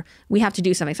 or we have to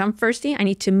do something. So I'm thirsty. I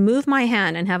need to move my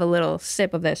hand and have a little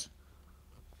sip of this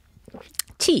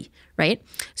tea, right?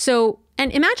 So,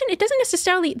 and imagine it doesn't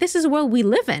necessarily, this is a world we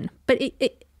live in, but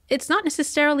it's not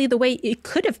necessarily the way it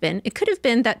could have been. It could have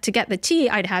been that to get the tea,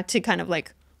 I'd had to kind of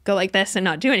like go like this and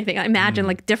not do anything. I imagine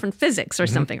like different physics or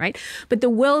something, right? But the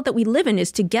world that we live in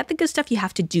is to get the good stuff, you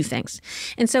have to do things.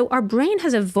 And so our brain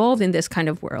has evolved in this kind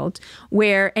of world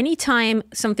where anytime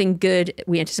something good,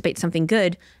 we anticipate something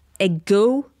good, a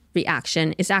go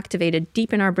reaction is activated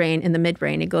deep in our brain, in the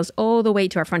midbrain. It goes all the way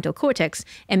to our frontal cortex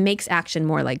and makes action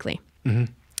more likely.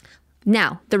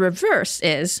 Now, the reverse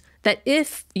is that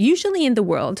if usually in the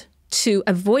world, to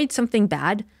avoid something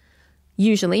bad,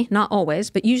 usually, not always,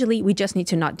 but usually we just need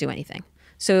to not do anything.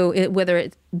 So whether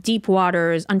it's deep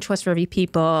waters, untrustworthy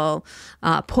people,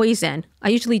 poison, I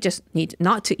usually just need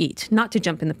not to eat, not to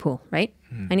jump in the pool, right?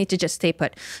 I need to just stay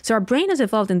put. So our brain has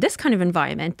evolved in this kind of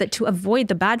environment that to avoid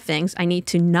the bad things, I need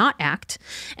to not act.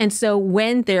 And so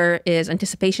when there is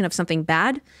anticipation of something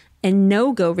bad, a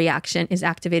no-go reaction is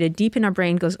activated deep in our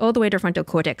brain, goes all the way to our frontal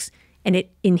cortex, and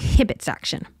it inhibits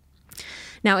action.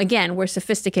 Now, again, we're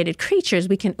sophisticated creatures.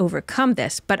 We can overcome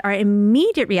this, but our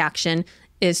immediate reaction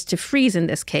is to freeze in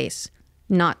this case,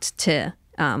 not to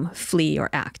flee or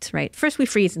act, right? First we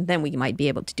freeze and then we might be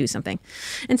able to do something.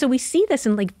 And so we see this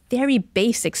in like very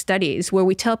basic studies where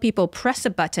we tell people press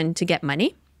a button to get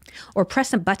money or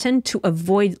press a button to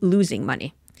avoid losing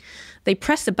money. They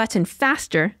press the button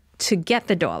faster to get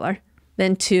the dollar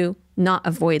than to not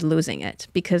avoid losing it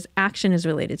because action is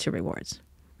related to rewards,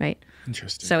 right?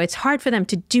 Interesting. So it's hard for them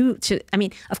I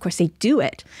mean, of course they do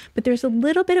it, but there's a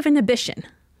little bit of inhibition.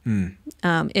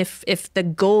 If the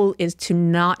goal is to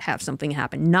not have something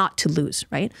happen, not to lose,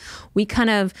 right? We kind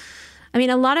of,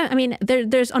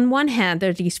 there's on one hand,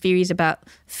 there's these theories about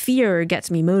fear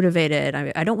gets me motivated.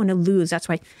 I don't want to lose. That's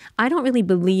why I don't really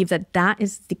believe that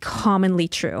is the commonly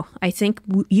true. I think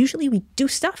usually we do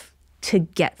stuff to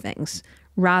get things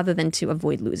rather than to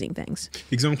avoid losing things.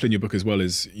 The example in your book as well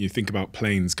is you think about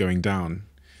planes going down.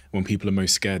 When people are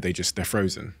most scared, they're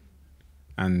frozen.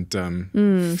 And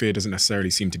fear doesn't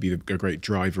necessarily seem to be a great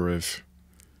driver of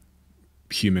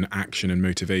human action and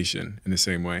motivation in the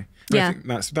same way. And I think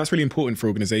that's really important for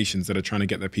organizations that are trying to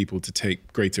get their people to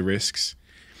take greater risks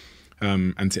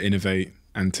and to innovate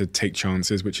and to take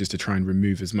chances, which is to try and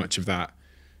remove as much of that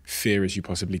fear as you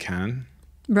possibly can.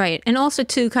 Right. And also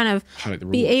to kind of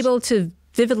be able to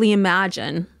vividly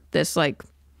imagine this like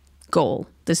goal,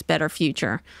 this better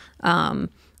future. Again,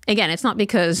 it's not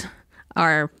because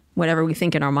whatever we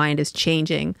think in our mind is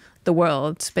changing the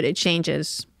world, but it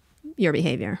changes your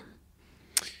behavior.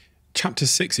 Chapter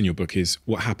 6 in your book is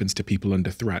what happens to people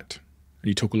under threat. And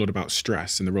you talk a lot about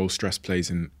stress and the role stress plays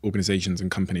in organizations and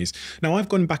companies. Now, I've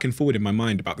gone back and forward in my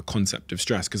mind about the concept of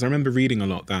stress because I remember reading a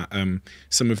lot that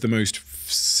some of the most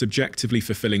subjectively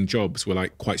fulfilling jobs were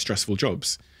like quite stressful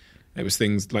jobs. It was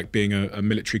things like being a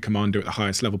military commander at the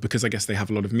highest level because I guess they have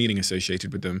a lot of meaning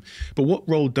associated with them. But what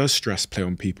role does stress play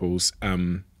on people's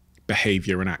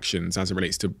behavior and actions as it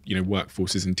relates to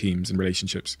workforces and teams and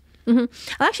relationships? I'll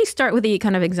actually start with the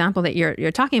kind of example that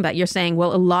you're talking about. You're saying,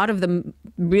 well, a lot of the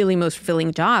really most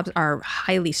fulfilling jobs are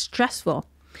highly stressful.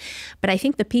 But I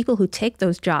think the people who take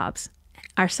those jobs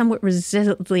are somewhat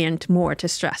resilient more to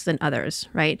stress than others,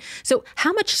 right? So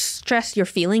how much stress you're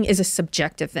feeling is a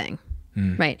subjective thing,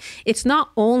 right? It's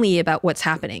not only about what's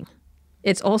happening.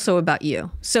 It's also about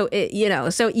you. So,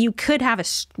 so you could have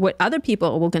what other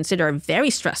people will consider a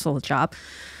very stressful job,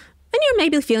 and you're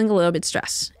maybe feeling a little bit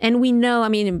stressed. And we know,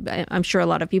 I'm sure a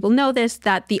lot of people know this,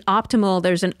 that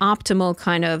there's an optimal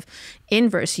kind of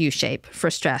inverse U-shape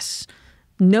for stress.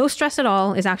 No stress at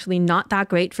all is actually not that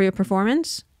great for your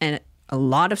performance. And a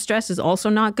lot of stress is also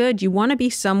not good. You want to be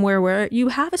somewhere where you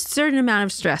have a certain amount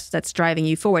of stress that's driving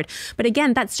you forward. But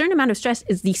again, that certain amount of stress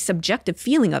is the subjective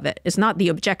feeling of it. It's not the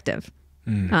objective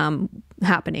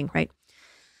happening, right?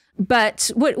 But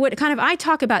what kind of I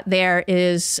talk about there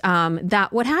is that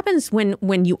what happens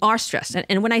when you are stressed,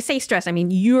 and when I say stress, I mean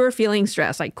you're feeling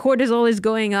stress, like cortisol is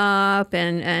going up,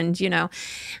 and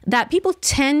that people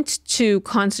tend to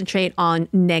concentrate on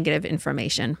negative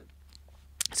information.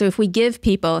 So if we give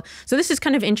people, so this is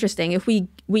kind of interesting. If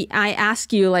I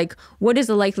ask you like, what is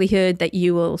the likelihood that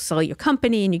you will sell your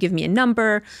company, and you give me a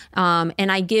number,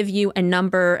 and I give you a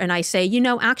number, and I say,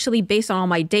 actually based on all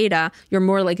my data, you're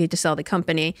more likely to sell the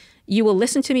company. You will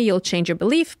listen to me, you'll change your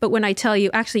belief. But when I tell you,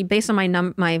 actually based on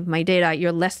my data,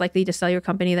 you're less likely to sell your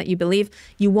company that you believe,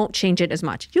 you won't change it as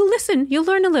much. You'll listen, you'll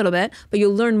learn a little bit, but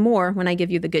you'll learn more when I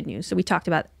give you the good news. So we talked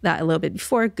about that a little bit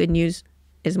before. Good news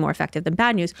is more effective than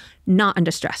bad news, not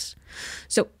under stress.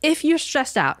 So if you're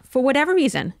stressed out for whatever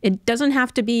reason, it doesn't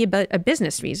have to be a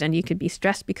business reason. You could be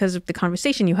stressed because of the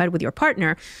conversation you had with your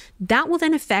partner. That will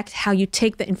then affect how you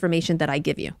take the information that I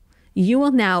give you. You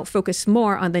will now focus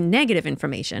more on the negative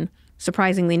information,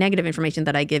 surprisingly negative information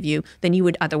that I give you than you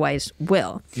would otherwise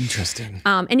will. Interesting.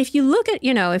 And if you look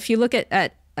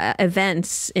at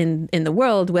events in the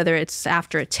world, whether it's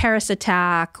after a terrorist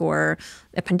attack or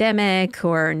a pandemic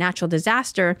or natural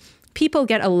disaster, people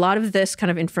get a lot of this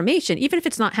kind of information, even if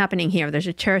it's not happening here. There's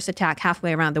a terrorist attack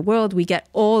halfway around the world. We get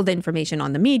all the information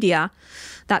on the media.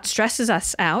 That stresses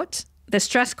us out. The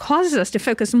stress causes us to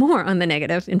focus more on the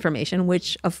negative information,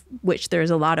 of which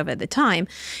there's a lot of at the time.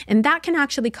 And that can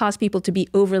actually cause people to be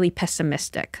overly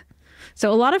pessimistic.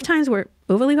 So a lot of times we're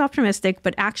overly optimistic,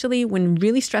 but actually when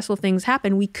really stressful things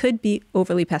happen, we could be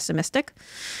overly pessimistic.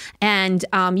 And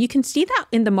you can see that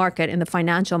in the market, in the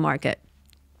financial market,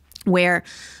 where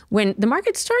when the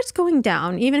market starts going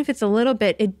down, even if it's a little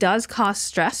bit, it does cause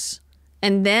stress.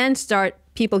 And then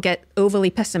people get overly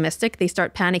pessimistic. They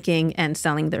start panicking and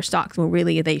selling their stocks when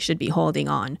really they should be holding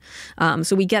on.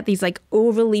 So we get these like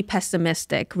overly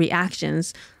pessimistic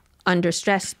reactions under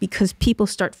stress because people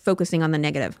start focusing on the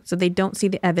negative. So they don't see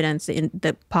the evidence in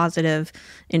the positive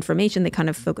information. They kind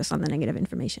of focus on the negative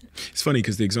information. It's funny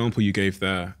because the example you gave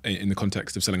there in the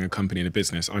context of selling a company and a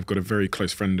business, I've got a very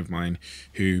close friend of mine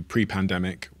who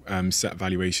pre-pandemic set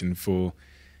valuation for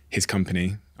his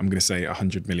company, I'm going to say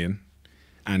 100 million.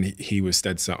 And he was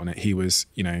dead set on it. He was,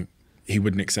 he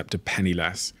wouldn't accept a penny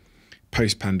less.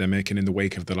 Post-pandemic and in the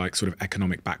wake of the sort of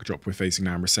economic backdrop we're facing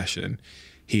now in recession,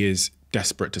 he is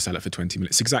desperate to sell it for 20 million.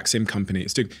 It's the exact same company.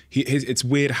 It's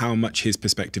weird how much his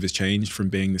perspective has changed from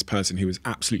being this person who was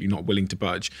absolutely not willing to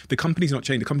budge. The company's not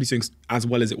changed. The company's doing as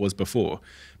well as it was before.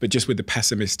 But just with the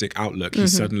pessimistic outlook,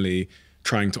 he's suddenly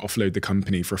trying to offload the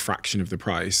company for a fraction of the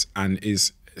price and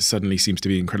suddenly seems to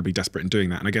be incredibly desperate in doing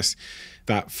that. And I guess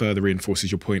that further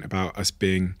reinforces your point about us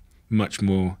being much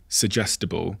more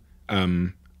suggestible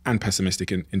and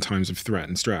pessimistic in times of threat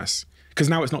and stress. Because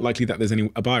now it's not likely that there's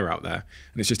a buyer out there.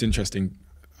 And it's just interesting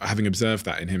having observed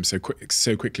that in him so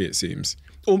quickly, it seems.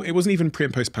 Or it wasn't even pre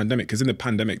and post pandemic, because in the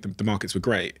pandemic, the markets were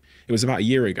great. It was about a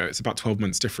year ago. It's about 12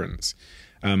 months difference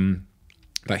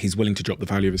that he's willing to drop the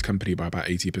value of his company by about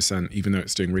 80%, even though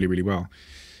it's doing really, really well.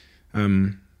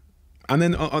 And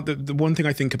then the one thing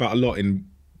I think about a lot in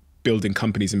building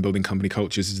companies and building company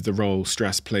cultures is the role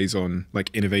stress plays on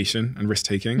innovation and risk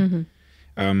taking.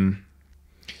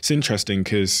 It's interesting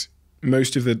because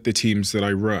most of the teams that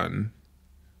I run,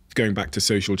 going back to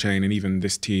Social Chain and even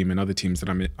this team and other teams that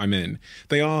I'm in,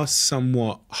 they are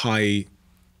somewhat high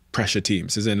pressure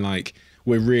teams, as in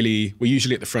we're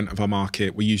usually at the front of our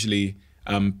market. We're usually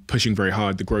pushing very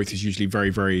hard. The growth is usually very,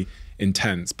 very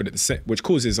intense, but which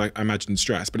causes, I imagine,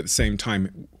 stress. But at the same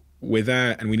time, we're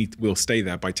there and we'll stay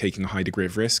there by taking a high degree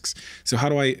of risks. So how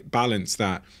do I balance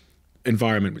that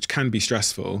environment, which can be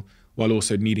stressful, while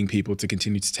also needing people to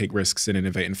continue to take risks and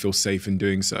innovate and feel safe in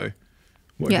doing so?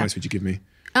 What advice would you give me?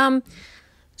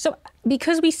 So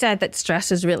because we said that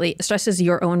stress is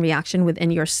your own reaction within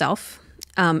yourself,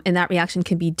 and that reaction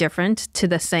can be different to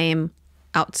the same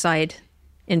outside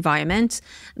environment,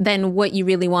 then what you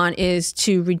really want is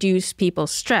to reduce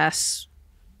people's stress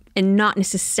and not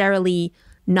necessarily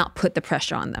not put the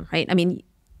pressure on them, right? I mean,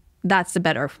 that's the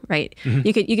better, right?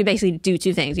 You could basically do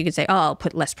two things. You could say, I'll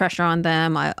put less pressure on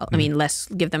them. I mean,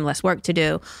 give them less work to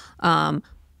do.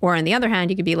 Or on the other hand,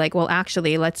 you could be like, well,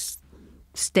 actually, let's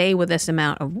stay with this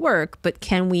amount of work, but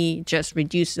can we just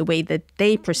reduce the way that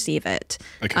they perceive it,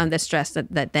 the stress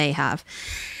that they have?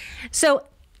 So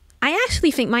I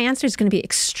actually think my answer is going to be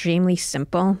extremely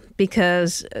simple,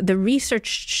 because the research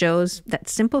shows that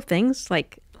simple things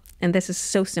and this is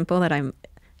so simple that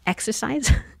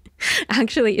exercise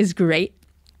actually is great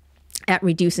at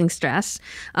reducing stress.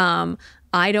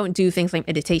 I don't do things like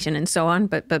meditation and so on,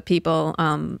 but people,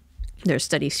 there's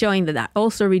studies showing that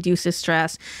also reduces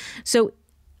stress. So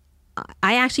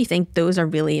I actually think those are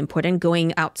really important.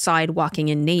 Going outside, walking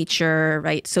in nature,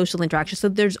 right? Social interaction. So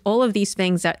there's all of these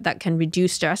things that can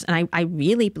reduce stress. And I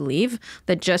really believe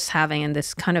that just having, and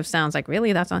this kind of sounds like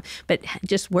really that's on, but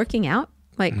just working out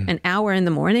an hour in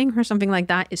the morning or something like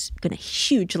that is going to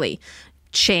hugely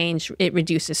change. It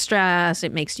reduces stress.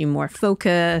 It makes you more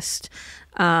focused.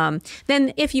 Then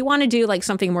if you want to do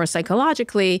something more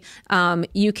psychologically,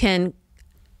 you can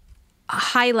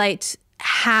highlight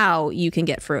how you can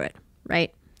get through it,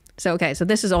 right? So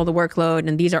this is all the workload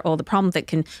and these are all the problems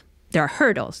there are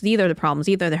hurdles. These are the problems,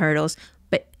 these are the hurdles.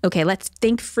 But let's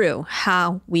think through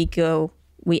how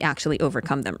we actually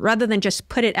overcome them, rather than just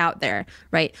put it out there,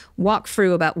 right? Walk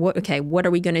through about what are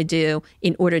we going to do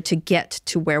in order to get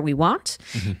to where we want?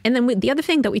 And then the other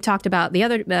thing that we talked about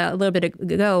a little bit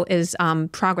ago is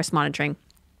progress monitoring.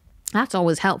 That's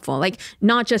always helpful.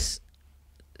 Not just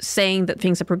saying that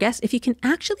things have progressed, if you can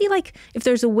actually if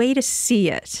there's a way to see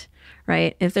it,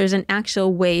 right? If there's an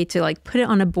actual way to put it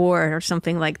on a board or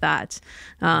something like that.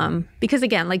 Because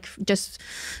again, just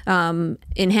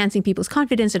enhancing people's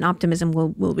confidence and optimism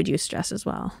will reduce stress as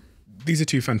well. These are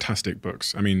two fantastic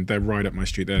books. I mean, they're right up my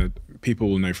street. People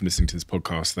will know from listening to this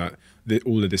podcast that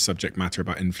all of this subject matter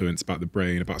about influence, about the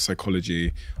brain, about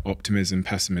psychology, optimism,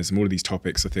 pessimism, all of these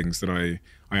topics are things that I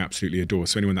absolutely adore.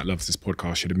 So anyone that loves this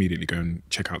podcast should immediately go and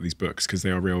check out these books, because they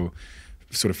are real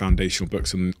sort of foundational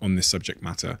books on this subject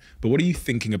matter. But what are you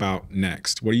thinking about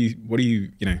next? What are you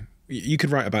you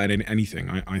could write about anything,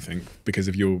 I think, because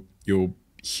of your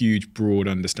huge, broad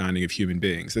understanding of human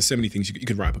beings. There's so many things you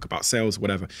could write a book about sales,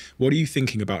 whatever. What are you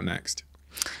thinking about next?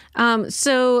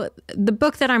 So the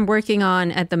book that I'm working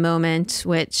on at the moment,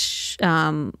 which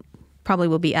probably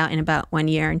will be out in about 1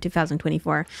 year in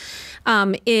 2024,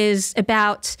 is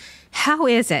about how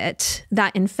is it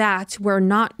that, in fact, we're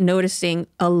not noticing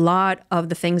a lot of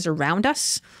the things around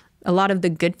us, a lot of the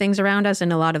good things around us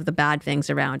and a lot of the bad things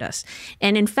around us.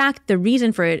 And in fact, the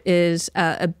reason for it is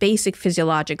a basic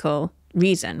physiological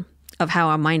reason of how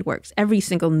our mind works. Every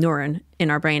single neuron in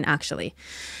our brain, actually.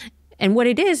 And what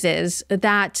it is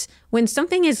that when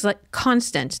something is like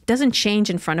constant, doesn't change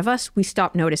in front of us, we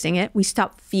stop noticing it, we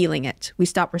stop feeling it, we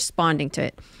stop responding to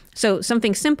it. So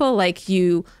something simple like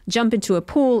you jump into a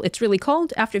pool, it's really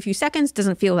cold, after a few seconds,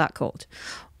 doesn't feel that cold.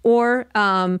 Or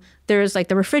there's like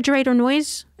the refrigerator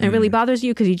noise, and it really bothers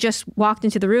you because you just walked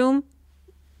into the room,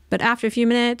 but after a few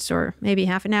minutes or maybe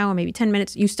half an hour, maybe 10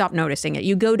 minutes, you stop noticing it.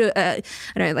 You go to, I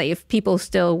don't know, like if people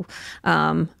still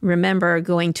remember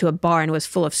going to a bar and it was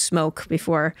full of smoke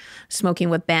before smoking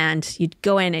was banned, you'd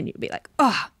go in and you'd be like,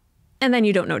 oh, and then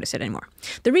you don't notice it anymore.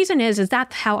 The reason is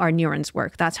that's how our neurons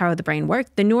work. That's how the brain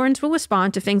works. The neurons will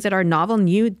respond to things that are novel,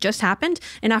 new, just happened.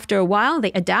 And after a while,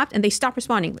 they adapt and they stop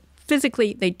responding.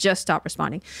 Physically, they just stop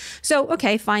responding. So,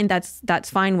 okay, fine, that's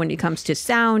fine when it comes to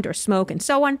sound or smoke and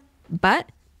so on. But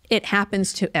it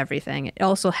happens to everything. It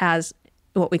also has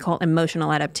what we call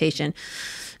emotional adaptation.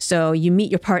 So you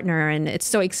meet your partner and it's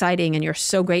so exciting and you're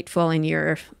so grateful and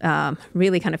you're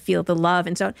really kind of feel the love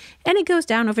and so on. And it goes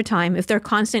down over time. If they're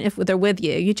constant, if they're with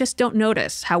you, you just don't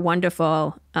notice how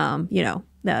wonderful,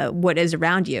 what is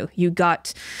around you. You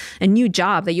got a new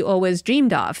job that you always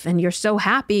dreamed of and you're so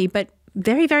happy, but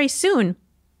very, very soon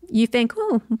you think,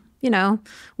 oh,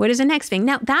 what is the next thing?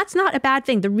 Now, that's not a bad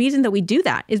thing. The reason that we do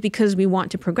that is because we want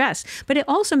to progress, but it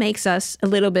also makes us a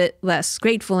little bit less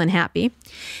grateful and happy.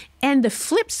 And the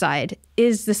flip side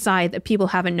is the side that people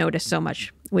haven't noticed so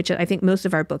much, which I think most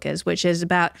of our book is, which is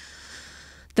about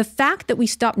the fact that we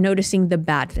stop noticing the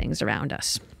bad things around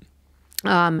us.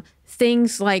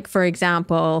 Things like, for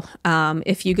example,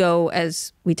 if you go,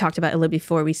 as we talked about a little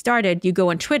before we started, you go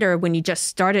on Twitter when you just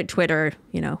started Twitter,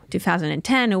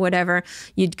 2010 or whatever,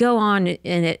 you'd go on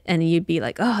in it and you'd be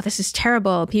like, oh, this is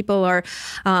terrible. People are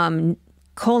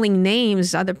calling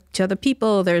names to other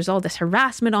people. There's all this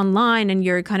harassment online and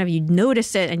you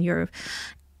notice it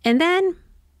and then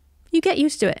you get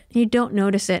used to it. You don't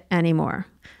notice it anymore.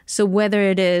 So whether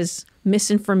it is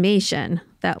misinformation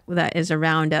that is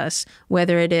around us,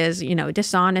 whether it is,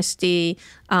 dishonesty,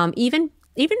 even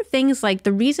things like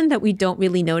the reason that we don't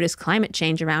really notice climate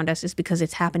change around us is because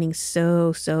it's happening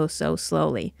so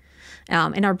slowly.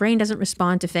 And our brain doesn't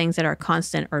respond to things that are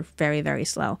constant or very, very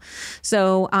slow.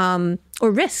 So,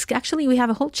 or risk. Actually, we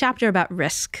have a whole chapter about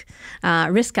risk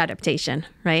adaptation,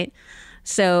 right?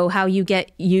 So how you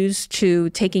get used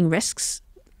to taking risks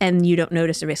and you don't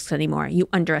notice the risks anymore. You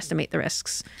underestimate the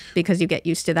risks because you get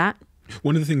used to that.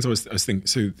 One of the things I was thinking,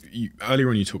 so earlier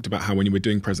on you talked about how when you were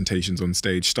doing presentations on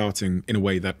stage, starting in a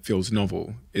way that feels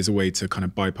novel is a way to kind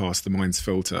of bypass the mind's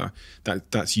filter.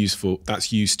 That's useful.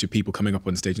 That's used to people coming up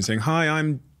on stage and saying, hi,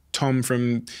 I'm Tom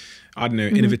from,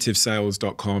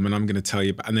 innovativesales.com, and I'm going to tell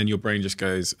you, and then your brain just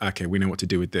goes, okay, we know what to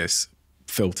do with this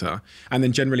filter. And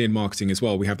then generally in marketing as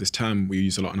well, we have this term we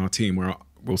use a lot in our team where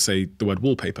we'll say the word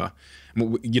wallpaper.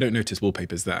 You don't notice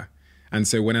wallpapers there. And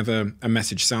so whenever a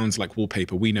message sounds like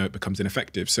wallpaper, we know it becomes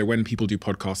ineffective. So when people do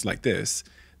podcasts like this,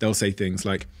 they'll say things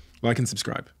like and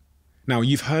subscribe. Now,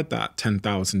 you've heard that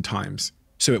 10,000 times.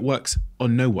 So it works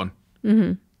on no one.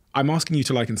 Mm-hmm. I'm asking you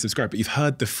to like and subscribe, but you've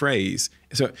heard the phrase.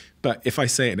 So, but if I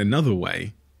say it in another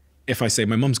way, if I say,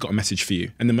 my mum's got a message for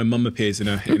you, and then my mum appears in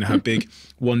her big,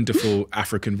 wonderful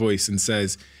African voice and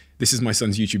says, this is my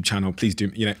son's YouTube channel, please do,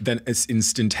 then it's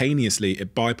instantaneously,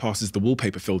 it bypasses the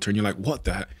wallpaper filter and you're like, what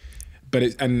the heck?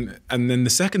 But and then the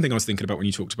second thing I was thinking about when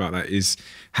you talked about that is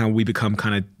how we become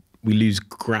we lose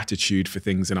gratitude for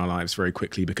things in our lives very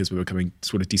quickly because we're becoming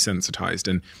sort of desensitized.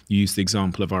 And you use the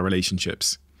example of our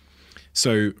relationships.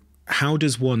 So how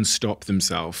does one stop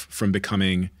themselves from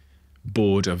becoming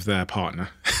bored of their partner?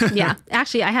 Yeah,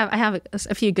 actually, I have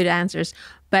a few good answers,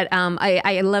 but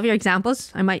I love your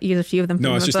examples. I might use a few of them.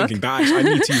 No, I was just thinking that I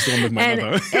need to use the one with my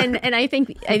mother. and I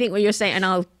think what you're saying, and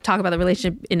I'll talk about the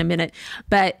relationship in a minute.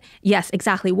 But yes,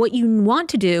 exactly. What you want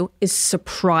to do is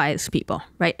surprise people,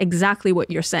 right? Exactly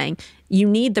what you're saying. You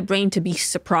need the brain to be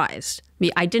surprised.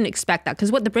 I didn't expect that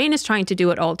because what the brain is trying to do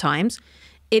at all times,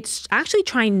 it's actually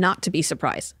trying not to be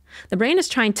surprised. The brain is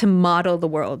trying to model the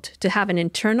world, to have an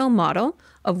internal model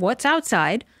of what's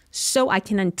outside so I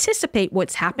can anticipate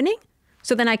what's happening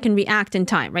so then I can react in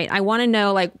time, right? I want to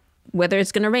know like whether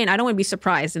it's going to rain. I don't want to be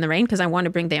surprised in the rain because I want to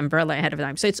bring the umbrella ahead of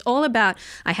time. So it's all about,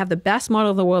 I have the best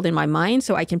model of the world in my mind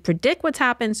so I can predict what's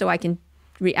happened, so I can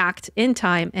react in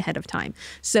time ahead of time.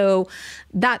 So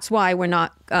that's why we're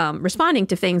not responding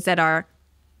to things that are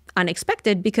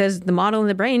unexpected, because the model in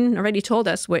the brain already told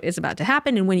us what is about to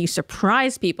happen. And when you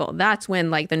surprise people, that's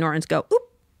when like the neurons go, oop,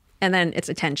 and then it's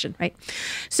attention, right?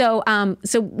 So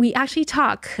so we actually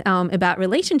talk about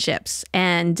relationships.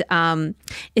 And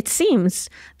it seems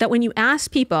that when you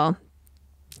ask people,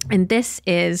 and this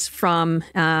is from,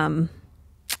 I'm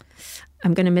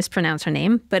going to mispronounce her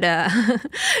name, but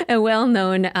a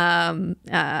well-known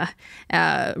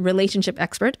relationship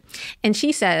expert. And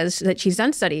she says that she's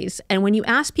done studies. And when you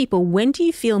ask people, when do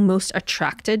you feel most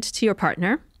attracted to your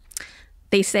partner?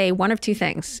 They say one of two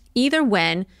things. Either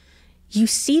when you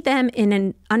see them in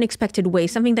an unexpected way,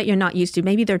 something that you're not used to.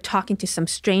 Maybe they're talking to some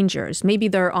strangers. Maybe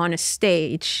they're on a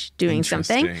stage doing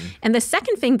something. And the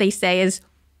second thing they say is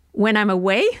when I'm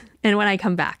away and when I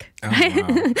come back. Oh,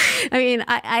 wow. I mean,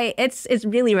 it's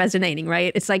really resonating,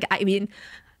 right? It's like, I mean,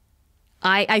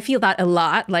 I feel that a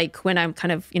lot, like when I'm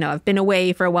kind of, I've been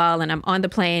away for a while and I'm on the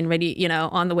plane ready,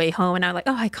 on the way home, and I'm like,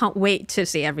 oh, I can't wait to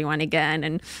see everyone again.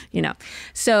 And,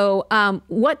 so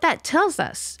what that tells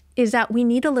us is that we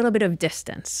need a little bit of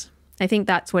distance. I think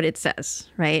that's what it says,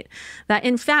 right? That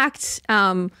in fact,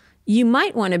 you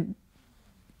might want to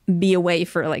be away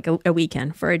for like a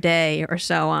weekend, for a day or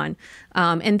so on.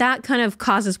 And that kind of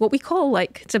causes what we call,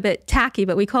 like, it's a bit tacky,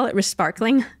 but we call it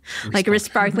resparkling. Like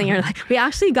resparkling, or like, we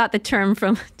actually got the term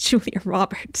from Julia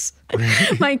Roberts.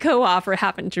 My co-author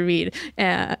happened to read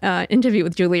an interview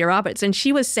with Julia Roberts, and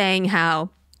she was saying how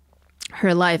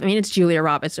her life, I mean, it's Julia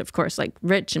Roberts, of course, like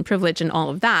rich and privileged and all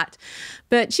of that.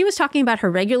 But she was talking about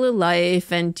her regular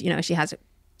life, and, she has a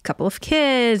couple of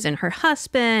kids and her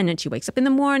husband, and she wakes up in the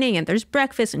morning and there's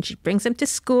breakfast and she brings them to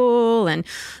school, and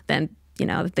then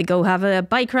they go have a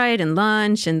bike ride and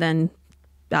lunch, and then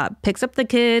picks up the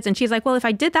kids. And she's like, well, if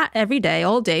I did that every day,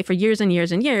 all day, for years and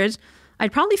years and years,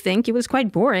 I'd probably think it was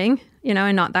quite boring,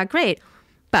 and not that great.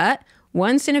 But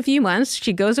once in a few months,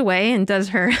 she goes away and does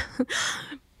her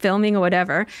filming or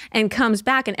whatever, and comes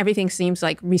back and everything seems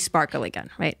like resparkle again,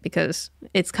 right? Because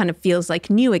it's kind of feels like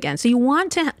new again. So you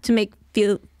want to make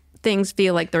things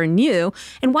feel like they're new.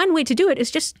 And one way to do it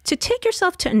is just to take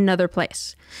yourself to another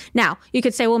place. Now, you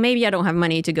could say, well, maybe I don't have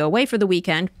money to go away for the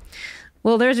weekend.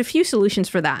 Well, there's a few solutions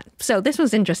for that. So this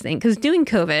was interesting because during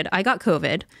COVID, I got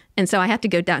COVID. And so I had to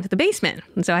go down to the basement.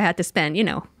 And so I had to spend,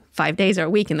 5 days or a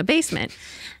week in the basement.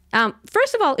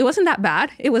 First of all, it wasn't that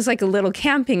bad. It was like a little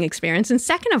camping experience. And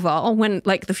second of all, when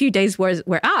like the few days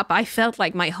were up, I felt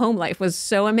like my home life was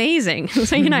so amazing.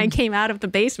 So, I came out of the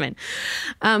basement.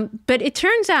 But it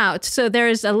turns out, so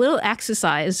there's a little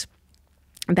exercise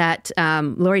that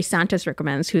Laurie Santos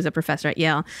recommends, who's a professor at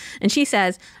Yale. And she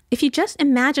says, if you just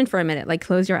imagine for a minute, like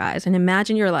close your eyes and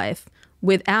imagine your life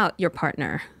without your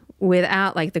partner,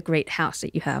 without like the great house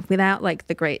that you have, without like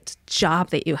the great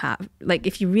job that you have. Like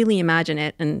if you really imagine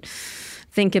it and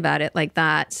think about it like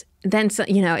that, then,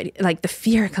 like the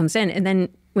fear comes in. And then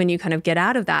when you kind of get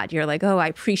out of that, you're like, oh, I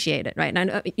appreciate it, right?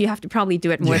 And you have to probably do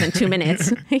it more than 2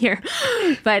 minutes here.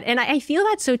 And I feel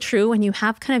that's so true when you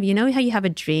have kind of, how you have a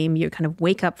dream, you kind of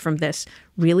wake up from this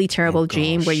really terrible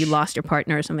dream where you lost your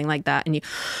partner or something like that,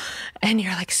 and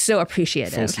you're like so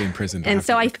appreciative. Falsely imprisoned. And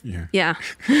so I have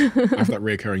that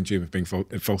reoccurring dream of being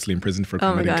falsely imprisoned for a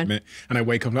crime I didn't commit. And I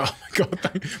wake up like, oh my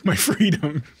God, my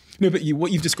freedom. No, but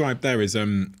what you've described there is,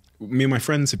 me and my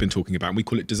friends have been talking about, and we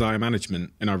call it desire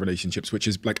management in our relationships, which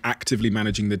is like actively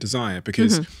managing the desire,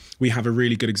 because we have a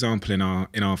really good example in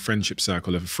our friendship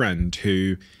circle of a friend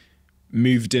who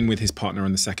moved in with his partner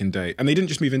on the second day. And they didn't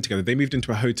just move in together, they moved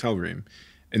into a hotel room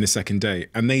in the second day.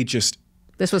 And they just...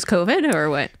 This was COVID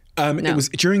or what? No. It was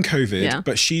during COVID,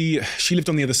 but she lived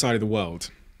on the other side of the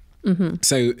world.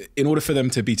 So in order for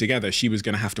them to be together, she was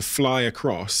going to have to fly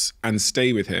across and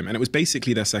stay with him. And it was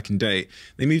basically their second date.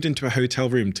 They moved into a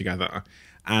hotel room together,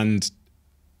 and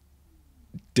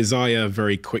desire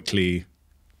very quickly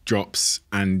drops.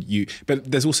 But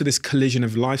there's also this collision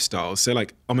of lifestyles. So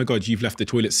like, oh my God, you've left the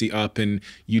toilet seat up and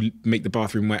you make the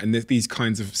bathroom wet. And there's these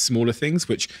kinds of smaller things,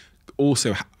 which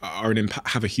also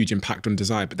have a huge impact on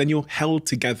desire. But then you're held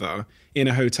together in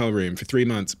a hotel room for 3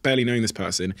 months, barely knowing this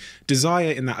person.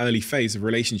 Desire in that early phase of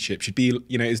relationship should be,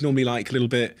 is normally like a little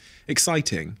bit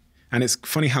exciting. And it's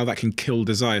funny how that can kill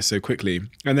desire so quickly.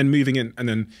 And then moving in, and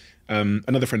then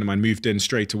another friend of mine moved in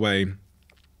straight away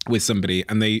with somebody,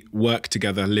 and they work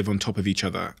together, live on top of each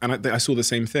other. And I saw the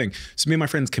same thing. So me and my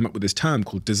friends came up with this term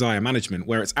called desire management,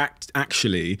 where it's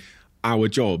actually our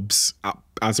jobs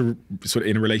as a sort of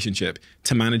in a relationship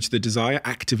to manage the desire,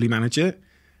 actively manage it.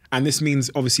 And this means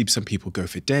obviously some people go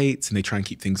for dates and they try and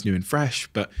keep things new and fresh.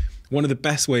 But one of the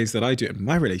best ways that I do it in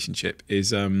my relationship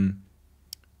is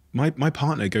my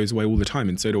partner goes away all the time,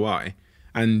 and so do I.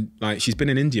 And like, she's been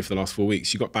in India for the last 4 weeks.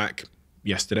 She got back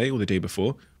yesterday or the day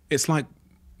before. It's like,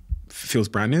 feels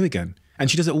brand new again. And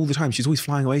she does it all the time. She's always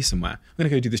flying away somewhere. I'm going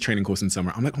to go do this training course in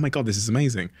summer. I'm like, oh my God, this is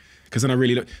amazing. Because then I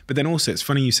really look. But then also, it's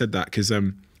funny you said that, because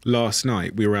last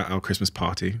night we were at our Christmas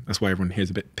party. That's why everyone here is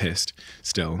a bit pissed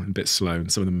still, a bit slow,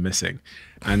 and some of them are missing.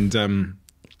 And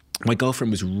my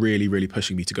girlfriend was really, really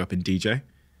pushing me to go up and DJ.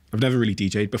 I've never really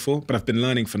DJ'd before, but I've been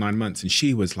learning for 9 months, and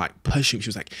she was like pushing. She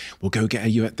was like, we'll go get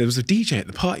there was a DJ at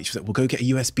the party. She was like, we'll go get a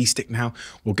USB stick now.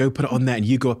 We'll go put it on there and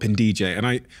you go up and DJ. And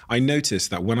I noticed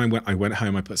that when I went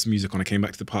home, I put some music on, I came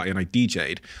back to the party and I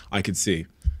DJ'd, I could see.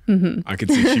 I could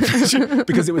see she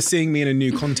because it was seeing me in a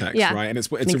new context, right? And it's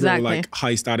exactly. A real like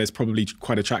high status, probably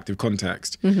quite attractive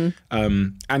context.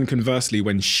 And conversely,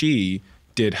 when she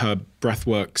did her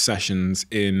breathwork sessions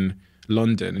in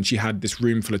London, and she had this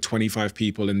room full of 25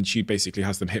 people, and she basically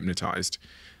has them hypnotized,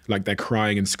 like they're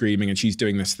crying and screaming, and she's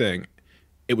doing this thing.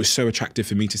 It was so attractive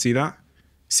for me to see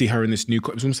her in this new,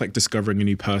 it was almost like discovering a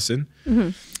new person.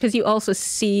 Because you also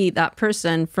see that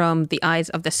person from the eyes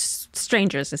of the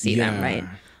strangers to see them, right?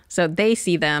 So they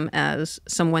see them as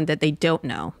someone that they don't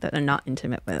know, that they're not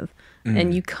intimate with.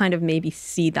 And you kind of maybe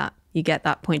see that, you get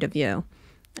that point of view.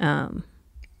 Well,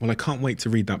 I can't wait to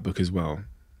read that book as well.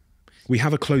 We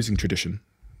have a closing tradition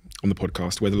on the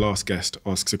podcast where the last guest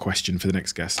asks a question for the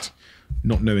next guest,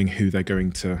 not knowing who they're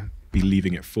going to be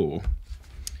leaving it for.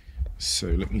 So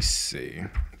let me see.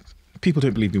 People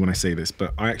don't believe me when I say this,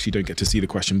 but I actually don't get to see the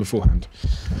question beforehand.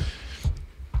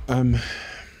 Okay.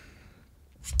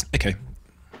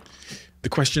 The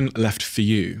question left for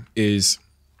you is,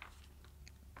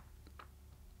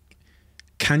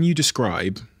 can you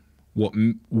describe what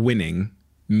winning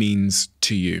means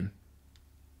to you?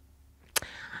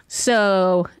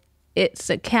 So it's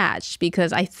a catch,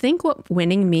 because I think what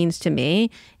winning means to me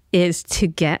is to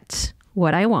get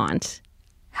what I want.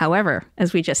 However,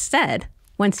 as we just said,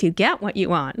 once you get what you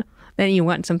want, then you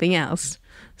want something else.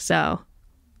 So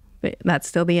but that's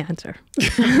still the answer.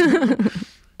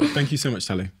 Thank you so much,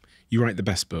 Tali. You write the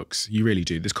best books. You really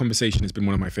do. This conversation has been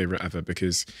one of my favorite ever,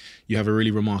 because you have a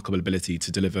really remarkable ability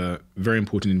to deliver very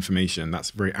important information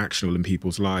that's very actionable in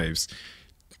people's lives.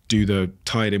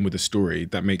 Tie it in with a story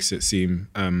that makes it seem,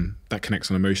 that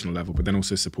connects on an emotional level, but then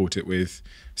also support it with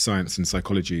science and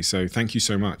psychology. So thank you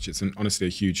so much. It's honestly a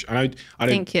huge, I don't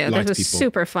Thank you. lie This was to people.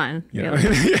 super fun. Yeah.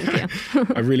 Really. Thank you.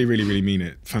 I really, really, really mean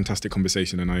it. Fantastic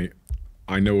conversation. And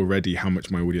I know already how much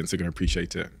my audience are going to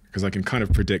appreciate it, because I can kind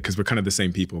of predict, because we're kind of the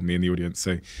same people, me and the audience.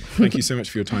 So thank you so much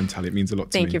for your time, Tali. It means a lot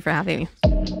to me. Thank you for having me.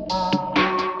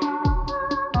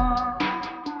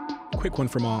 Quick one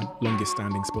from our longest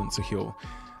standing sponsor, Huel.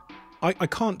 I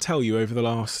can't tell you over the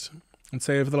last,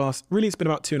 really it's been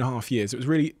about 2.5 years. It was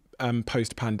really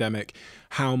post-pandemic,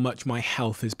 how much my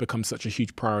health has become such a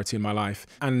huge priority in my life.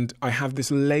 And I have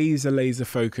this laser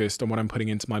focused on what I'm putting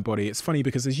into my body. It's funny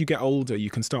because as you get older,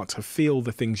 you can start to feel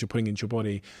the things you're putting into your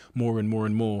body more and more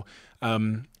and more.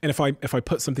 And if I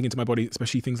put something into my body,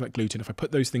 especially things like gluten, if I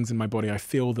put those things in my body, I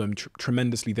feel them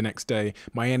tremendously the next day.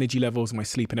 My energy levels, my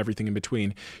sleep and everything in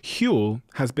between. Huel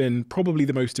has been probably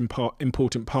the most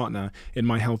important partner in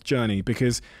my health journey,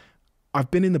 because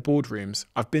I've been in the boardrooms,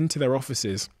 I've been to their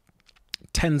offices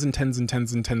tens and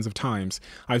tens of times.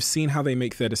 I've seen how they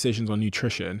make their decisions on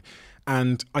nutrition,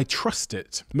 and I trust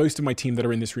it. Most of my team that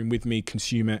are in this room with me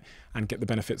consume it and get the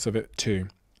benefits of it too.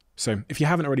 So if you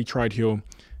haven't already tried Huel,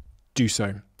 do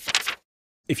so.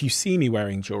 If you see me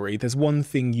wearing jewelry, there's one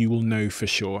thing you will know for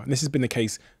sure, and this has been the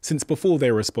case since before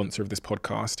they were a sponsor of this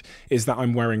podcast, is that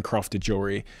I'm wearing crafted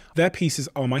jewelry. Their pieces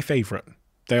are my favorite.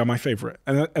 They are my favorite.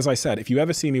 And as I said, if you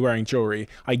ever see me wearing jewelry,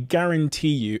 I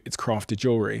guarantee you it's crafted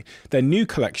jewelry. Their new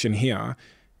collection here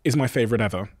is my favorite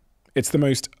ever. It's the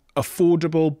most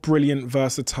affordable, brilliant,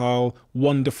 versatile,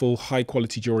 wonderful, high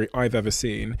quality jewelry I've ever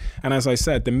seen. And as I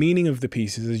said, the meaning of the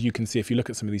pieces, as you can see if you look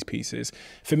at some of these pieces,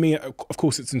 for me, of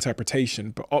course, it's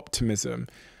interpretation, but optimism,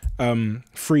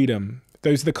 freedom,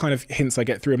 those are the kind of hints I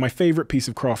get through. And my favorite piece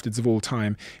of crafteds of all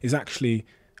time is actually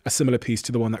a similar piece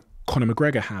to the one that Conor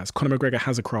McGregor has. Conor McGregor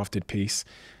has a crafted piece,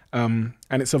 and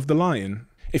it's of the lion.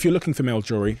 If you're looking for male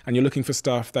jewelry and you're looking for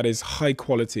stuff that is high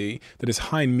quality, that is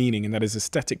high in meaning, and that is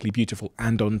aesthetically beautiful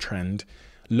and on trend,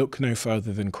 look no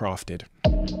further than crafted.